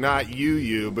before. Like, not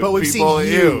you, but we've people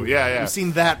seen you. Yeah. We've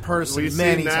seen that person We've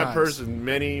many seen that times. person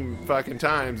many fucking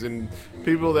times. And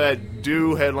people that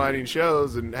do headlining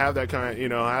shows and have that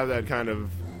kind of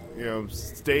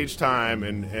stage time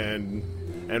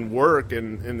and work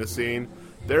in the scene,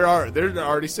 they're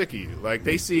already sick of you. Like,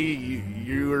 they see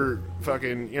you're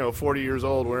fucking 40 years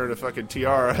old wearing a fucking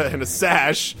tiara and a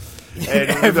sash, and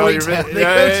they already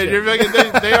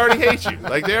hate you.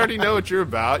 Like, they already know what you're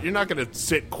about. You're not going to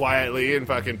sit quietly and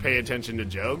fucking pay attention to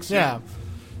jokes. Yeah,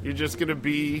 you're just going to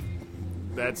be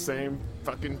that same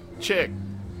fucking chick.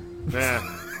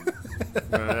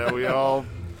 We all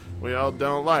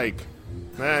don't like.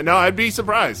 No, I'd be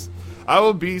surprised. I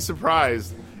will be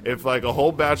surprised if like a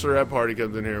whole bachelorette party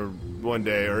comes in here one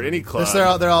day, or any club.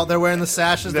 They're wearing the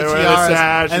sashes, they're the wearing tiaras, the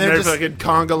sash, and they're just fucking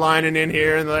conga lining in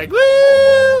here, and they're like,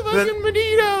 "Woo, fucking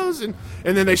Bonitos," and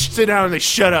then they sit down and they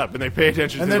shut up and they pay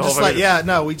attention. And to they're the just whole like, "Yeah,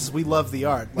 no, we love the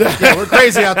art. Like, yeah, we're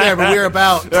crazy out there, but we're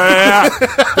about."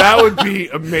 That would be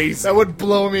amazing. That would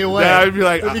blow me away. That would be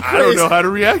like, I don't know how to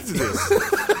react to this.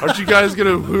 Aren't you guys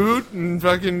gonna hoot and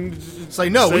fucking? It's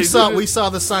like, no, we saw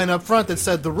the sign up front that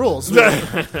said the rules.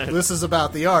 This is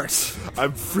about the arts.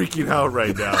 I'm freaking out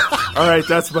right now. All right,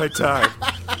 that's my time.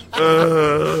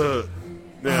 Yeah.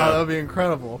 That would be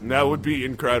incredible. That would be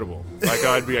incredible. Like,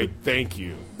 I'd be like, "Thank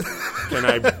you. Can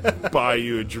I buy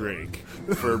you a drink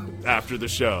for after the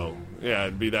show?" Yeah,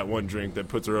 it'd be that one drink that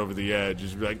puts her over the edge.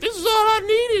 Just be like, "This is all I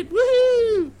needed.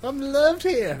 Woohoo! I'm loved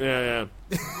here." Yeah.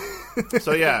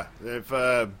 So yeah, if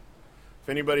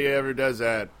anybody ever does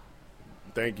that,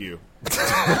 thank you.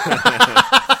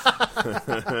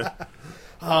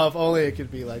 Oh, if only it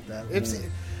could be like that.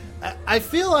 I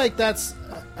feel like that's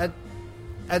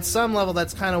at some level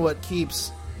that's kind of what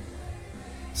keeps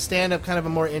stand-up kind of a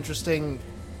more interesting.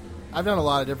 I've done a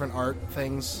lot of different art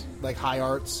things, like high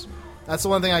arts. That's the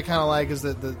one thing I kind of like, is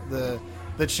that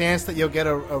the chance that you'll get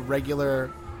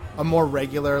a more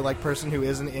regular like person who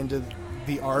isn't into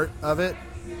the art of it,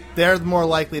 they're more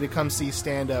likely to come see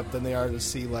stand-up than they are to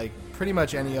see like pretty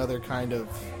much any other kind of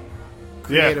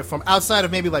creative form outside of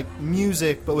maybe like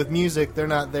music. But with music, they're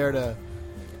not there to.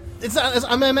 It's not.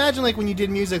 I imagine like when you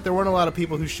did music, there weren't a lot of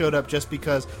people who showed up just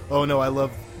because, "Oh no, I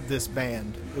love this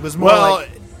band." It was more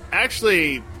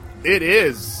actually, it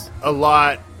is a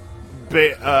lot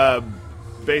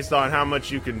based on how much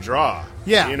you can draw.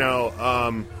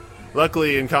 Yeah,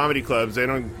 luckily in comedy clubs, they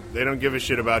don't give a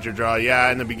shit about your draw.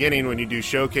 Yeah, in the beginning when you do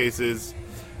showcases,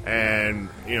 and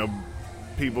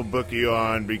people book you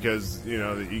on because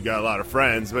you got a lot of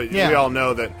friends, but we all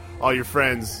know that all your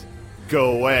friends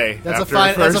go away. That's a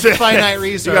finite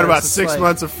resource. You got about 6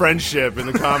 months of friendship in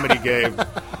the comedy game,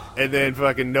 and then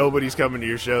fucking nobody's coming to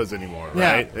your shows anymore,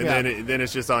 right? And then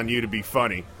it's just on you to be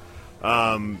funny.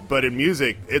 But in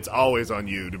music, it's always on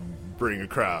you to bring a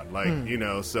crowd. Like, you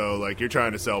know, so like you're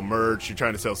trying to sell merch, you're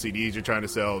trying to sell CDs, you're trying to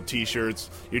sell T-shirts,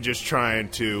 you're just trying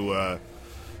to,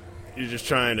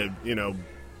 you know,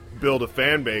 build a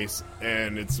fan base,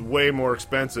 and it's way more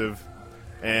expensive.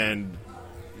 And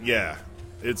yeah,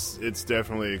 it's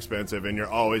definitely expensive, and you're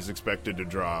always expected to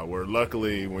draw. Where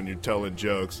luckily, when you're telling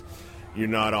jokes, you're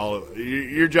not all.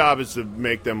 Your job is to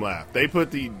make them laugh. They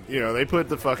put the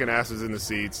fucking asses in the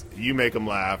seats. You make them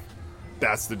laugh.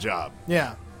 That's the job.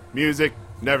 Yeah. Music,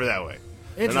 never that way.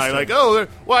 And I like, well,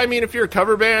 I mean, if you're a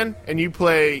cover band and you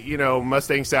play, you know,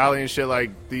 Mustang Sally and shit like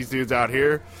these dudes out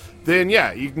here, then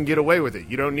yeah, you can get away with it.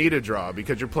 You don't need a draw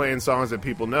because you're playing songs that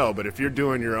people know. But if you're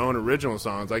doing your own original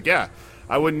songs, like, yeah,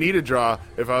 I wouldn't need a draw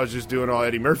if I was just doing all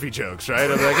Eddie Murphy jokes,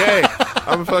 right? I'm like, hey,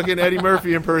 I'm a fucking Eddie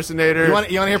Murphy impersonator. You want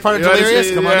to hear part of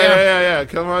Delirious? Come on down. Yeah.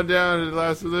 Come on down to the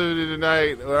Last Liberty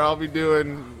tonight, where I'll be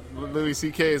doing Louis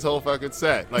C.K.'s whole fucking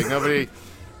set. Like,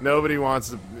 nobody wants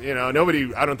to, you know,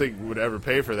 nobody, I don't think, would ever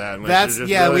pay for that. That's,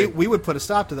 yeah, really... we would put a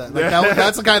stop to that. Like,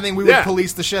 that's the kind of thing we would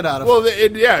police the shit out of. Well,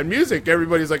 in music,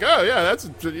 everybody's like, oh, yeah,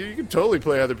 you can totally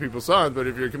play other people's songs, but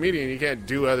if you're a comedian, you can't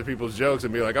do other people's jokes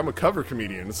and be like, I'm a cover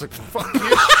comedian. It's like, fuck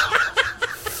you.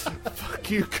 Fuck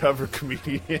you, cover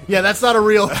comedian. Yeah, that's not a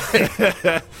real thing.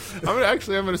 I'm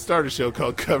going to start a show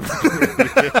called Cover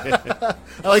Comedian.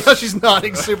 I like how she's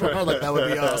nodding super hard, like, that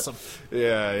would be awesome.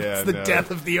 Yeah. It's the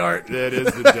death of the art. That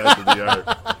is the death of the art.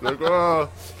 Like, oh,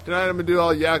 tonight I'm going to do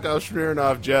all Yakov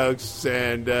Smirnoff jokes,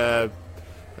 and I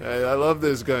love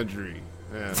this country.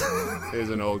 Yeah, he's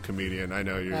an old comedian. I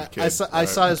know you're a kid. I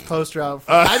saw his poster out.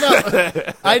 I know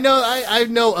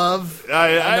of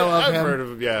I've him. heard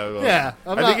of him. Yeah. Well, yeah.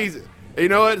 I think he's. You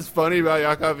know what's funny about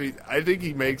Yakov? I think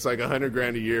he makes like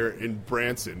 $100,000 a year in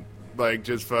Branson. Like,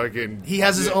 just fucking. He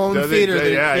has his own theater.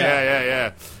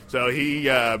 Yeah.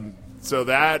 So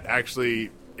that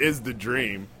actually is the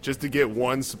dream, just to get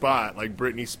one spot like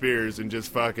Britney Spears and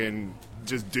just fucking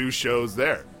just do shows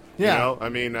there. Yeah. You know? I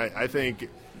mean, I think,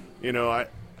 you know, a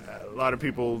lot of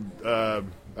people. I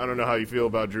don't know how you feel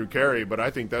about Drew Carey, but I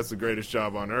think that's the greatest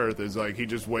job on earth. Is like he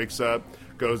just wakes up,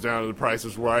 goes down to The Price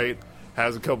is Right,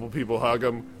 has a couple people hug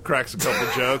him, cracks a couple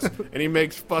jokes, and he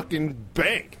makes fucking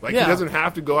bank. Like, he doesn't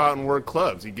have to go out and work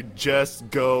clubs. He could just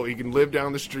go. He can live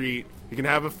down the street. He can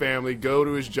have a family, go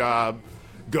to his job,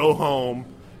 go home,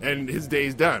 and his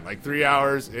day's done. Like 3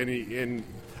 hours, and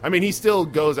I mean, he still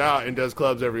goes out and does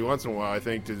clubs every once in a while. I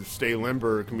think to stay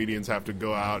limber, comedians have to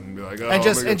go out and be like, oh,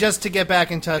 and just to get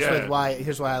back in touch with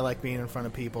here's why I like being in front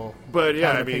of people. But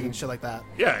yeah, I mean, shit like that.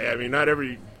 Yeah, I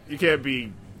mean, you can't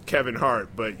be Kevin Hart,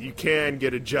 but you can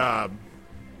get a job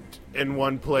in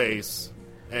one place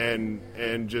and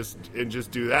just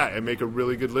do that and make a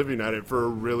really good living at it for a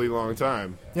really long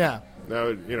time. Yeah, that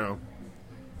would, you know,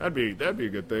 that'd be a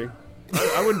good thing.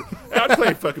 I'd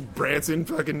play fucking Branson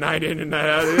fucking night in and night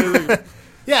out.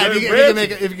 Yeah,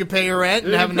 if you could pay your rent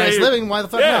and have a nice living, why the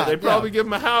fuck not? Yeah, they'd probably give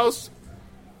him a house.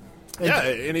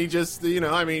 And he just, you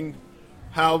know, I mean,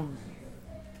 how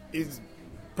he's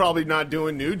probably not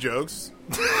doing new jokes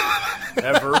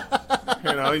ever.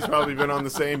 You know, he's probably been on the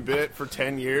same bit for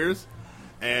 10 years,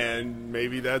 and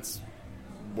maybe that's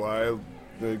why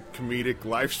the comedic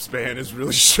lifespan is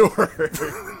really short.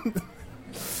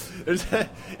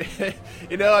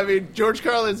 You know, I mean, George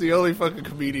Carlin's the only fucking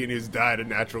comedian who's died of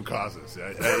natural causes.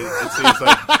 It seems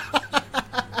like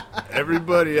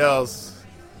everybody else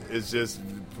is just,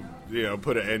 you know,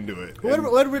 put an end to it.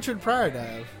 What did Richard Pryor die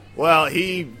of? Well,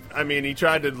 he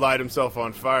tried to light himself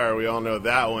on fire. We all know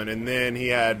that one. And then he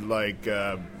had, like...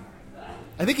 I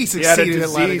think he succeeded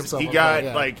in lighting himself on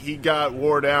fire. He got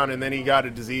wore down, and then he got a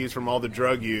disease from all the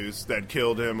drug use that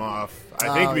killed him off,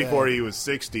 I think, before he was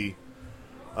 60.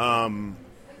 I'm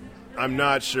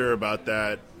not sure about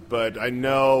that, but I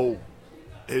know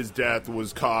his death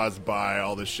was caused by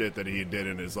all the shit that he did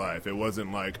in his life. It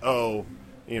wasn't like, oh,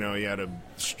 you know, he had a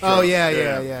stroke. Oh,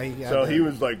 yeah. He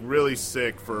was, like, really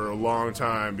sick for a long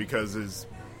time because his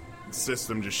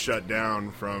system just shut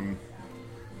down from,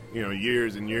 you know,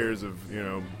 years and years of, you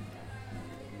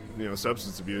know,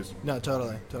 substance abuse. No,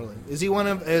 totally. Is he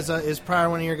is Pryor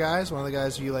one of your guys? One of the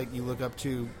guys you look up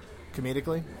to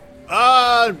comedically?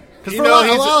 Because a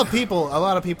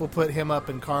lot of people put him up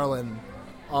in Carlin,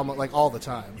 almost like all the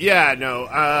time. Yeah,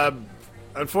 no.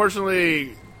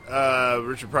 Unfortunately,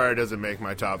 Richard Pryor doesn't make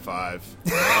my top 5.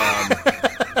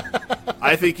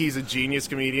 I think he's a genius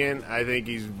comedian. I think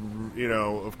he's, you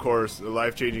know, of course, a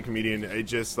life-changing comedian. It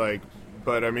just like,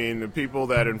 but I mean, the people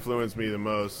that influence me the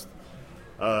most,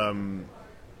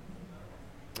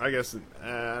 I guess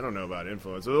I don't know about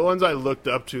influence. The ones I looked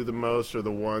up to the most are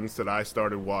the ones that I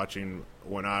started watching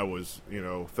when I was,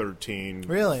 13,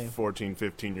 really? 14,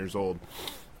 15 years old.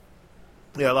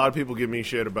 Yeah, a lot of people give me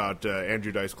shit about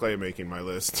Andrew Dice Clay making my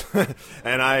list,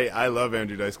 and I love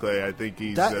Andrew Dice Clay. I think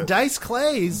he's Dice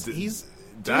Clay. He's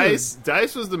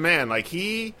Dice was the man. Like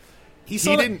he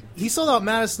sold out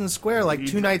Madison Square like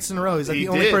 2 nights in a row. He's like the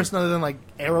only person other than like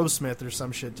Aerosmith or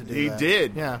some shit to do that. He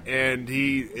did. Yeah. And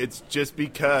it's just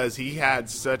because he had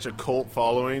such a cult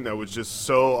following that was just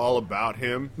so all about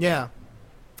him. Yeah.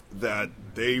 That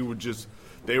they were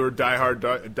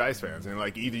diehard Dice fans. And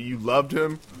like either you loved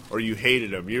him or you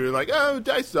hated him. You were like, oh,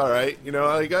 Dice is all right.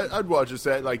 Like I'd watch a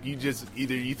set. Like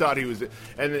either you thought he was, and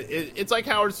it's like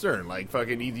Howard Stern. Like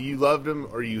fucking either you loved him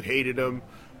or you hated him.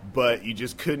 But you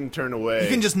just couldn't turn away. You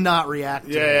can just not react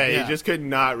to it. Yeah, you just could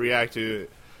not react to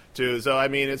it. So, I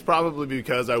mean, it's probably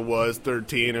because I was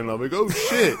 13 and I'm like, oh,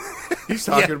 shit. He's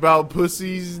talking about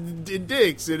pussies and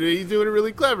dicks, and he's doing it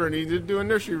really clever, and he's doing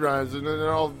nursery rhymes, and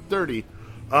they're all dirty.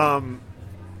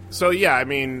 So, yeah, I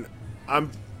mean,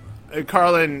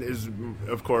 Carlin is,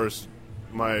 of course,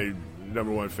 my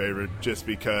number one favorite just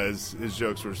because his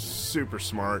jokes were super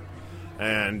smart,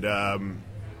 and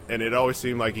it always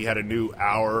seemed like he had a new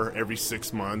hour every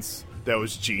 6 months that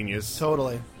was genius.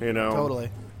 Totally. Totally.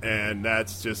 And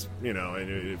that's just,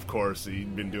 and of course,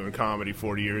 he'd been doing comedy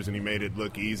 40 years and he made it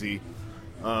look easy.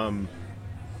 And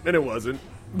it wasn't.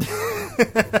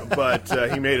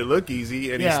 But he made it look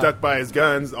easy and he stuck by his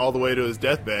guns all the way to his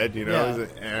deathbed,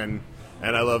 and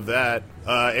I love that.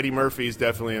 Eddie Murphy's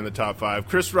definitely in the top 5.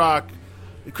 Chris Rock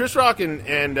and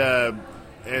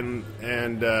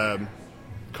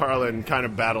Carlin kind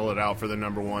of battle it out for the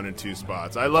number 1 and 2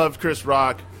 spots. I loved Chris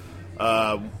Rock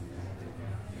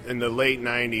in the late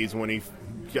 90s when he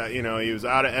got, he was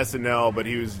out of SNL, but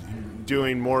he was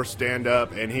doing more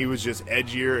stand-up, and he was just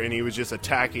edgier, and he was just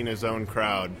attacking his own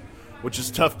crowd, which is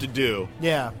tough to do.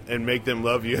 Yeah. And make them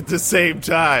love you at the same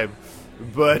time.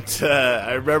 But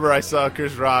I remember I saw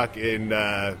Chris Rock in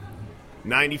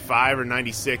 95 or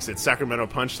 96 at Sacramento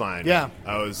Punchline. Yeah.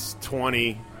 I was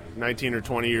 19 or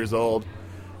 20 years old.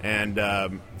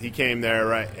 And he came there,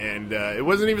 right, and it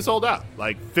wasn't even sold out.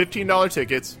 Like, $15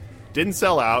 tickets, didn't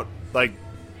sell out. Like,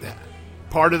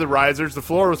 part of the risers, the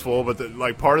floor was full, but,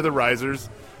 part of the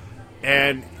risers.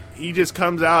 And he just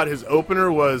comes out, his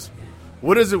opener was,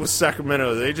 what is it with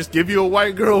Sacramento? They just give you a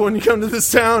white girl when you come to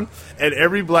this town? And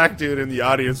every black dude in the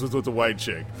audience was with a white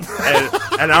chick.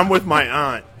 And I'm with my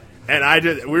aunt. And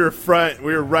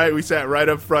we sat right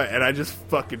up front, and I just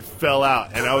fucking fell out,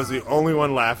 and I was the only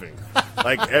one laughing.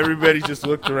 Like, everybody just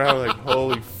looked around like,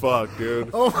 holy fuck,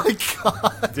 dude. Oh, my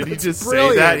God. Did he just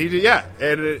say that? He did, yeah.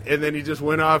 And then he just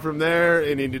went off from there,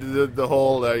 and he did the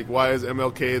whole, like, why is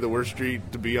MLK the worst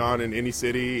street to be on in any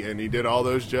city? And he did all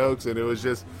those jokes, and it was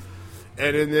just...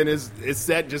 And then his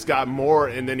set just got more,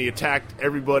 and then he attacked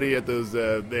everybody at those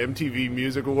the MTV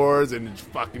Music Awards and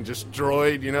fucking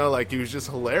destroyed, like he was just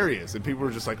hilarious. And people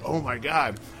were just like, oh my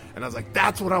God. And I was like,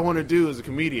 that's what I want to do as a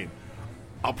comedian.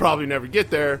 I'll probably never get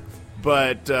there,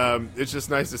 but it's just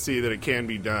nice to see that it can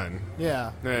be done.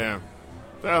 Yeah. Yeah.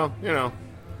 Well,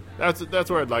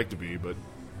 that's where I'd like to be, but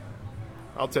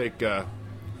I'll take the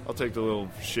little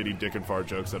shitty dick and fart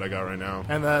jokes that I got right now.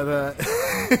 And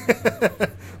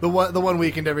the one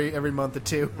weekend every month or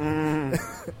two. Mm.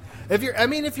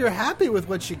 If you're happy with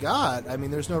what you got,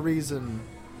 there's no reason.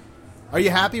 Are you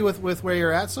happy with where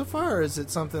you're at so far, or is it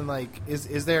something like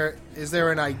is there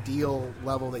an ideal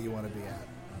level that you want to be at?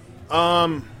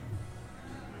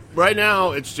 Right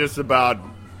now it's just about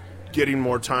getting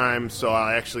more time, so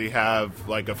I actually have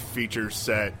like a feature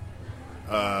set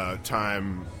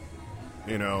time.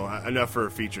 Enough for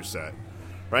a feature set.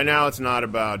 Right now, it's not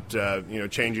about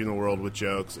changing the world with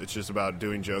jokes. It's just about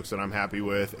doing jokes that I'm happy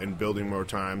with and building more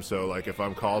time. So, like, if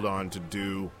I'm called on to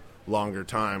do longer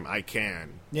time, I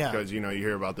can. Yeah. Because you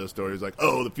hear about those stories like,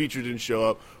 oh, the feature didn't show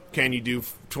up. Can you do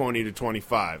 20 to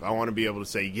 25? I want to be able to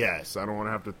say yes. I don't want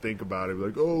to have to think about it.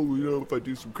 Like, oh, if I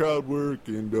do some crowd work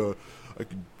and I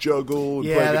could juggle and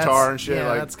play guitar and shit. Yeah,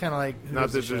 like, that's kind of like...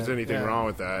 Not that there's anything wrong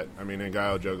with that. In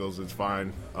Guile juggles, it's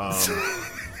fine.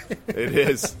 It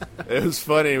is. It was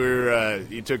funny.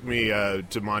 He took me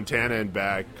to Montana and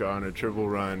back on a triple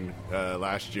run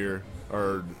last year,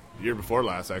 or year before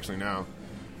last, actually, now.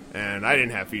 And I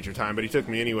didn't have feature time, but he took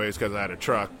me anyways because I had a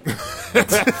truck.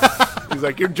 He's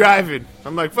like, you're driving.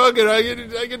 I'm like, fuck it, I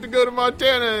get to go to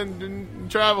Montana and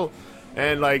travel.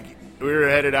 And, like, we were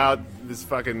headed out this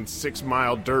fucking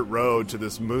 6-mile dirt road to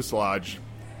this moose lodge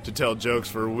to tell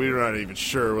jokes we were not even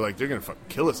sure. We're like, they're going to fucking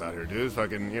kill us out here, dude.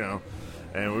 Fucking,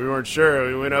 And we weren't sure.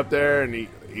 We went up there, and he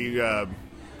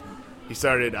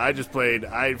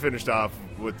I finished off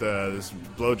with this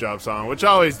blowjob song, which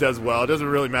always does well. It doesn't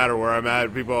really matter where I'm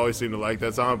at. People always seem to like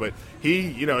that song, but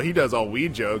he does all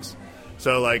weed jokes.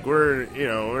 So like we're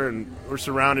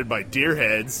surrounded by deer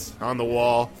heads on the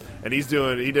wall, and he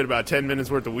did about 10 minutes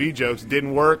worth of weed jokes.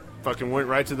 Didn't work. Fucking went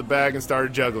right to the bag and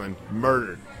started juggling.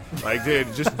 Murdered. Like,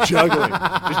 dude, just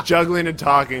juggling and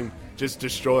talking, just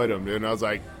destroyed him, dude. And I was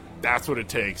like, that's what it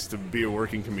takes to be a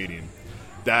working comedian.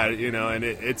 That, and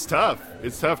it's tough.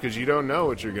 It's tough because you don't know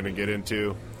what you're going to get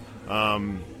into.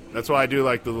 That's why I do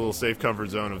like the little safe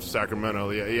comfort zone of Sacramento.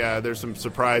 Yeah, there's some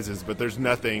surprises, but there's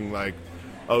nothing like,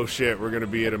 oh shit, we're going to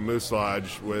be at a moose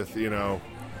lodge with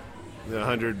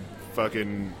 100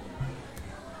 fucking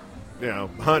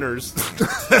hunters.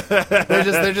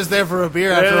 they're just there for a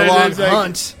beer after a long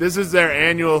hunt. This is their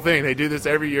annual thing. They do this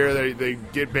every year. They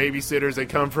get babysitters. They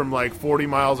come from like 40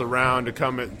 miles around to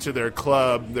come to their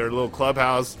club, their little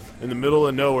clubhouse in the middle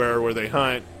of nowhere where they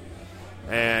hunt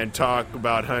and talk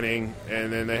about hunting,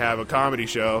 and then they have a comedy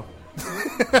show.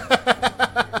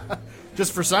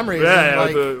 Just for some reason. Yeah,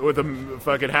 like, with a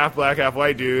fucking half black, half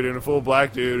white dude and a full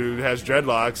black dude who has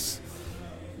dreadlocks.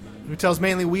 Who tells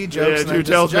mainly weed jokes. Yeah, who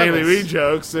tells mainly weed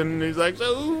jokes. And he's like,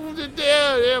 so,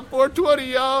 yeah, 420,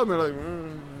 y'all. And they're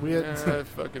like,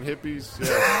 fucking hippies.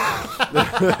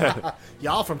 Yeah.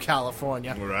 Y'all from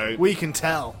California. Right. We can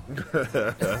tell.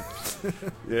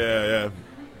 Yeah.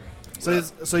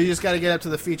 So you just got to get up to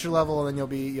the feature level, and then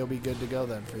you'll be good to go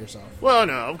then for yourself. Well,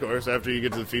 no, of course. After you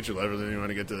get to the feature level, then you want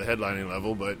to get to the headlining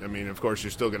level. But I mean, of course,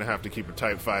 you're still going to have to keep a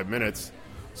tight 5 minutes.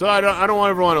 So I don't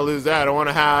ever want to lose that. I want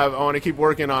to keep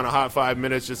working on a hot 5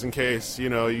 minutes just in case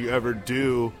you ever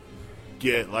do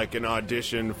get like an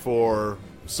audition for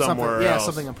somewhere else. Yeah,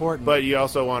 something important. But you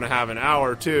also want to have an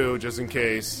hour too, just in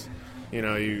case you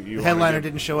the headliner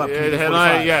didn't show up. Yeah, the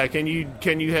headliner. Yeah, can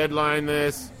you headline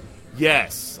this?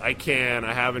 Yes, I can.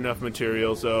 I have enough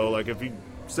material. So, like, if you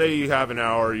say you have an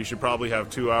hour, you should probably have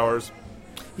 2 hours.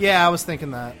 Yeah, I was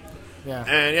thinking that.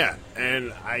 Yeah.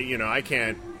 And I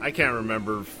can't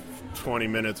remember 20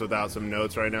 minutes without some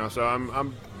notes right now. So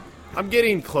I'm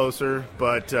getting closer,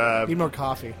 but need more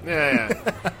coffee.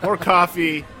 Yeah. More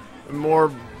coffee,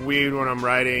 more weed when I'm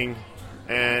writing.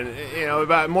 And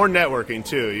about more networking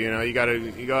too. You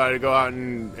gotta go out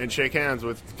and shake hands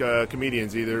with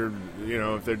comedians. Either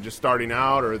if they're just starting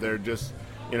out or they're just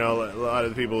a lot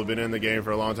of the people who've been in the game for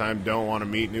a long time don't want to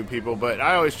meet new people. But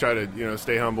I always try to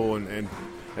stay humble and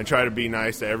try to be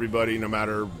nice to everybody, no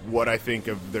matter what I think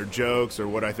of their jokes or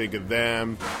what I think of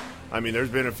them. I mean, there's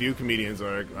been a few comedians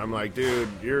where I'm like, dude,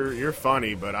 you're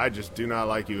funny, but I just do not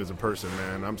like you as a person,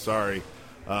 man. I'm sorry.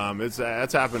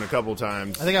 That's happened a couple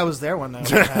times. I think I was there one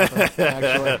night when it happened,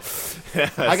 actually.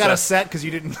 I got a set because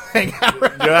you didn't hang out.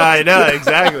 Yeah, I know,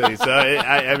 exactly. So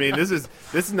I mean, this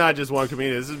is not just one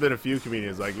comedian. This has been a few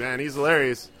comedians. Like, man, he's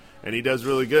hilarious and he does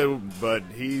really good, but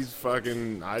he's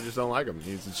fucking. I just don't like him.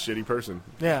 He's a shitty person.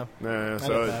 Yeah.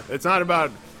 So it's not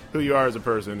about who you are as a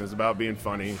person. It's about being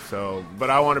funny. So, but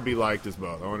I want to be liked as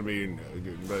both. I want to be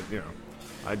good, but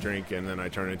I drink and then I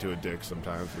turn into a dick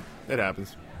sometimes. It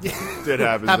happens. It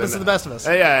happens. Happens to the best of us.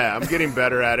 Yeah. I'm getting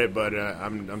better at it, but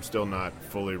I'm still not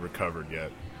fully recovered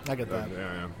yet. I get that.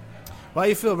 Yeah. How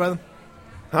you feel, brother?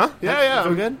 Huh? Yeah.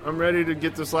 Feel good? I'm ready to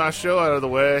get this last show out of the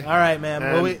way. All right, man.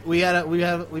 Well, we've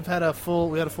had a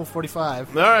full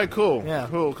 45. All right, cool. Yeah,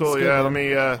 cool. Good, yeah,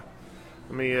 man.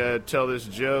 let me tell this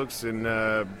jokes and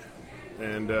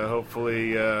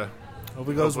hopefully hope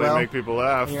it goes well. Make people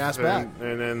laugh. And you're asked back.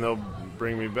 And then they'll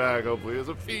bring me back, hopefully, as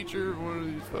a feature one of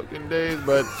these fucking days.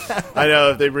 But I know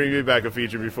if they bring me back a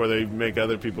feature before they make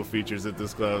other people features at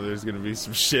this club, there's going to be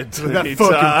some shit to that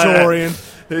fucking Dorian.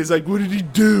 He's like, what did he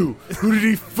do? Who did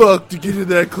he fuck to get in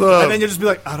that club? And then you'll just be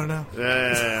like, I don't know.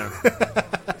 Yeah.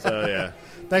 So, yeah.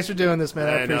 Thanks for doing this, man.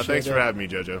 I appreciate it. Thanks for having me,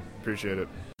 JoJo. Appreciate it.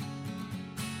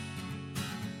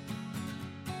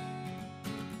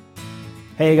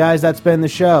 Hey guys, that's been the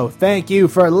show. Thank you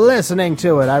for listening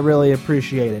to it. I really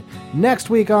appreciate it. Next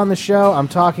week on the show, I'm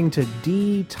talking to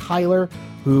D. Tyler,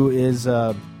 who is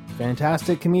a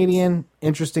fantastic comedian,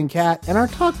 interesting cat, and our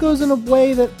talk goes in a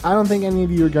way that I don't think any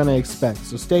of you are going to expect,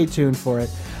 so stay tuned for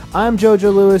it. I'm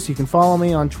JoJo Lewis. You can follow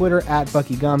me on Twitter at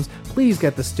BuckyGums. Please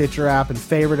get the Stitcher app and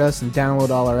favorite us and download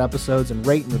all our episodes and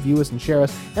rate and review us and share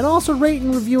us. And also rate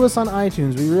and review us on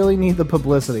iTunes. We really need the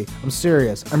publicity. I'm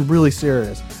serious. I'm really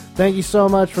serious. Thank you so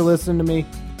much for listening to me.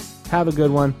 Have a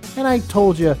good one. And I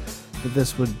told you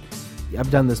that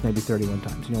I've done this maybe 31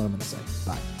 times. You know what I'm going to say.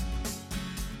 Bye.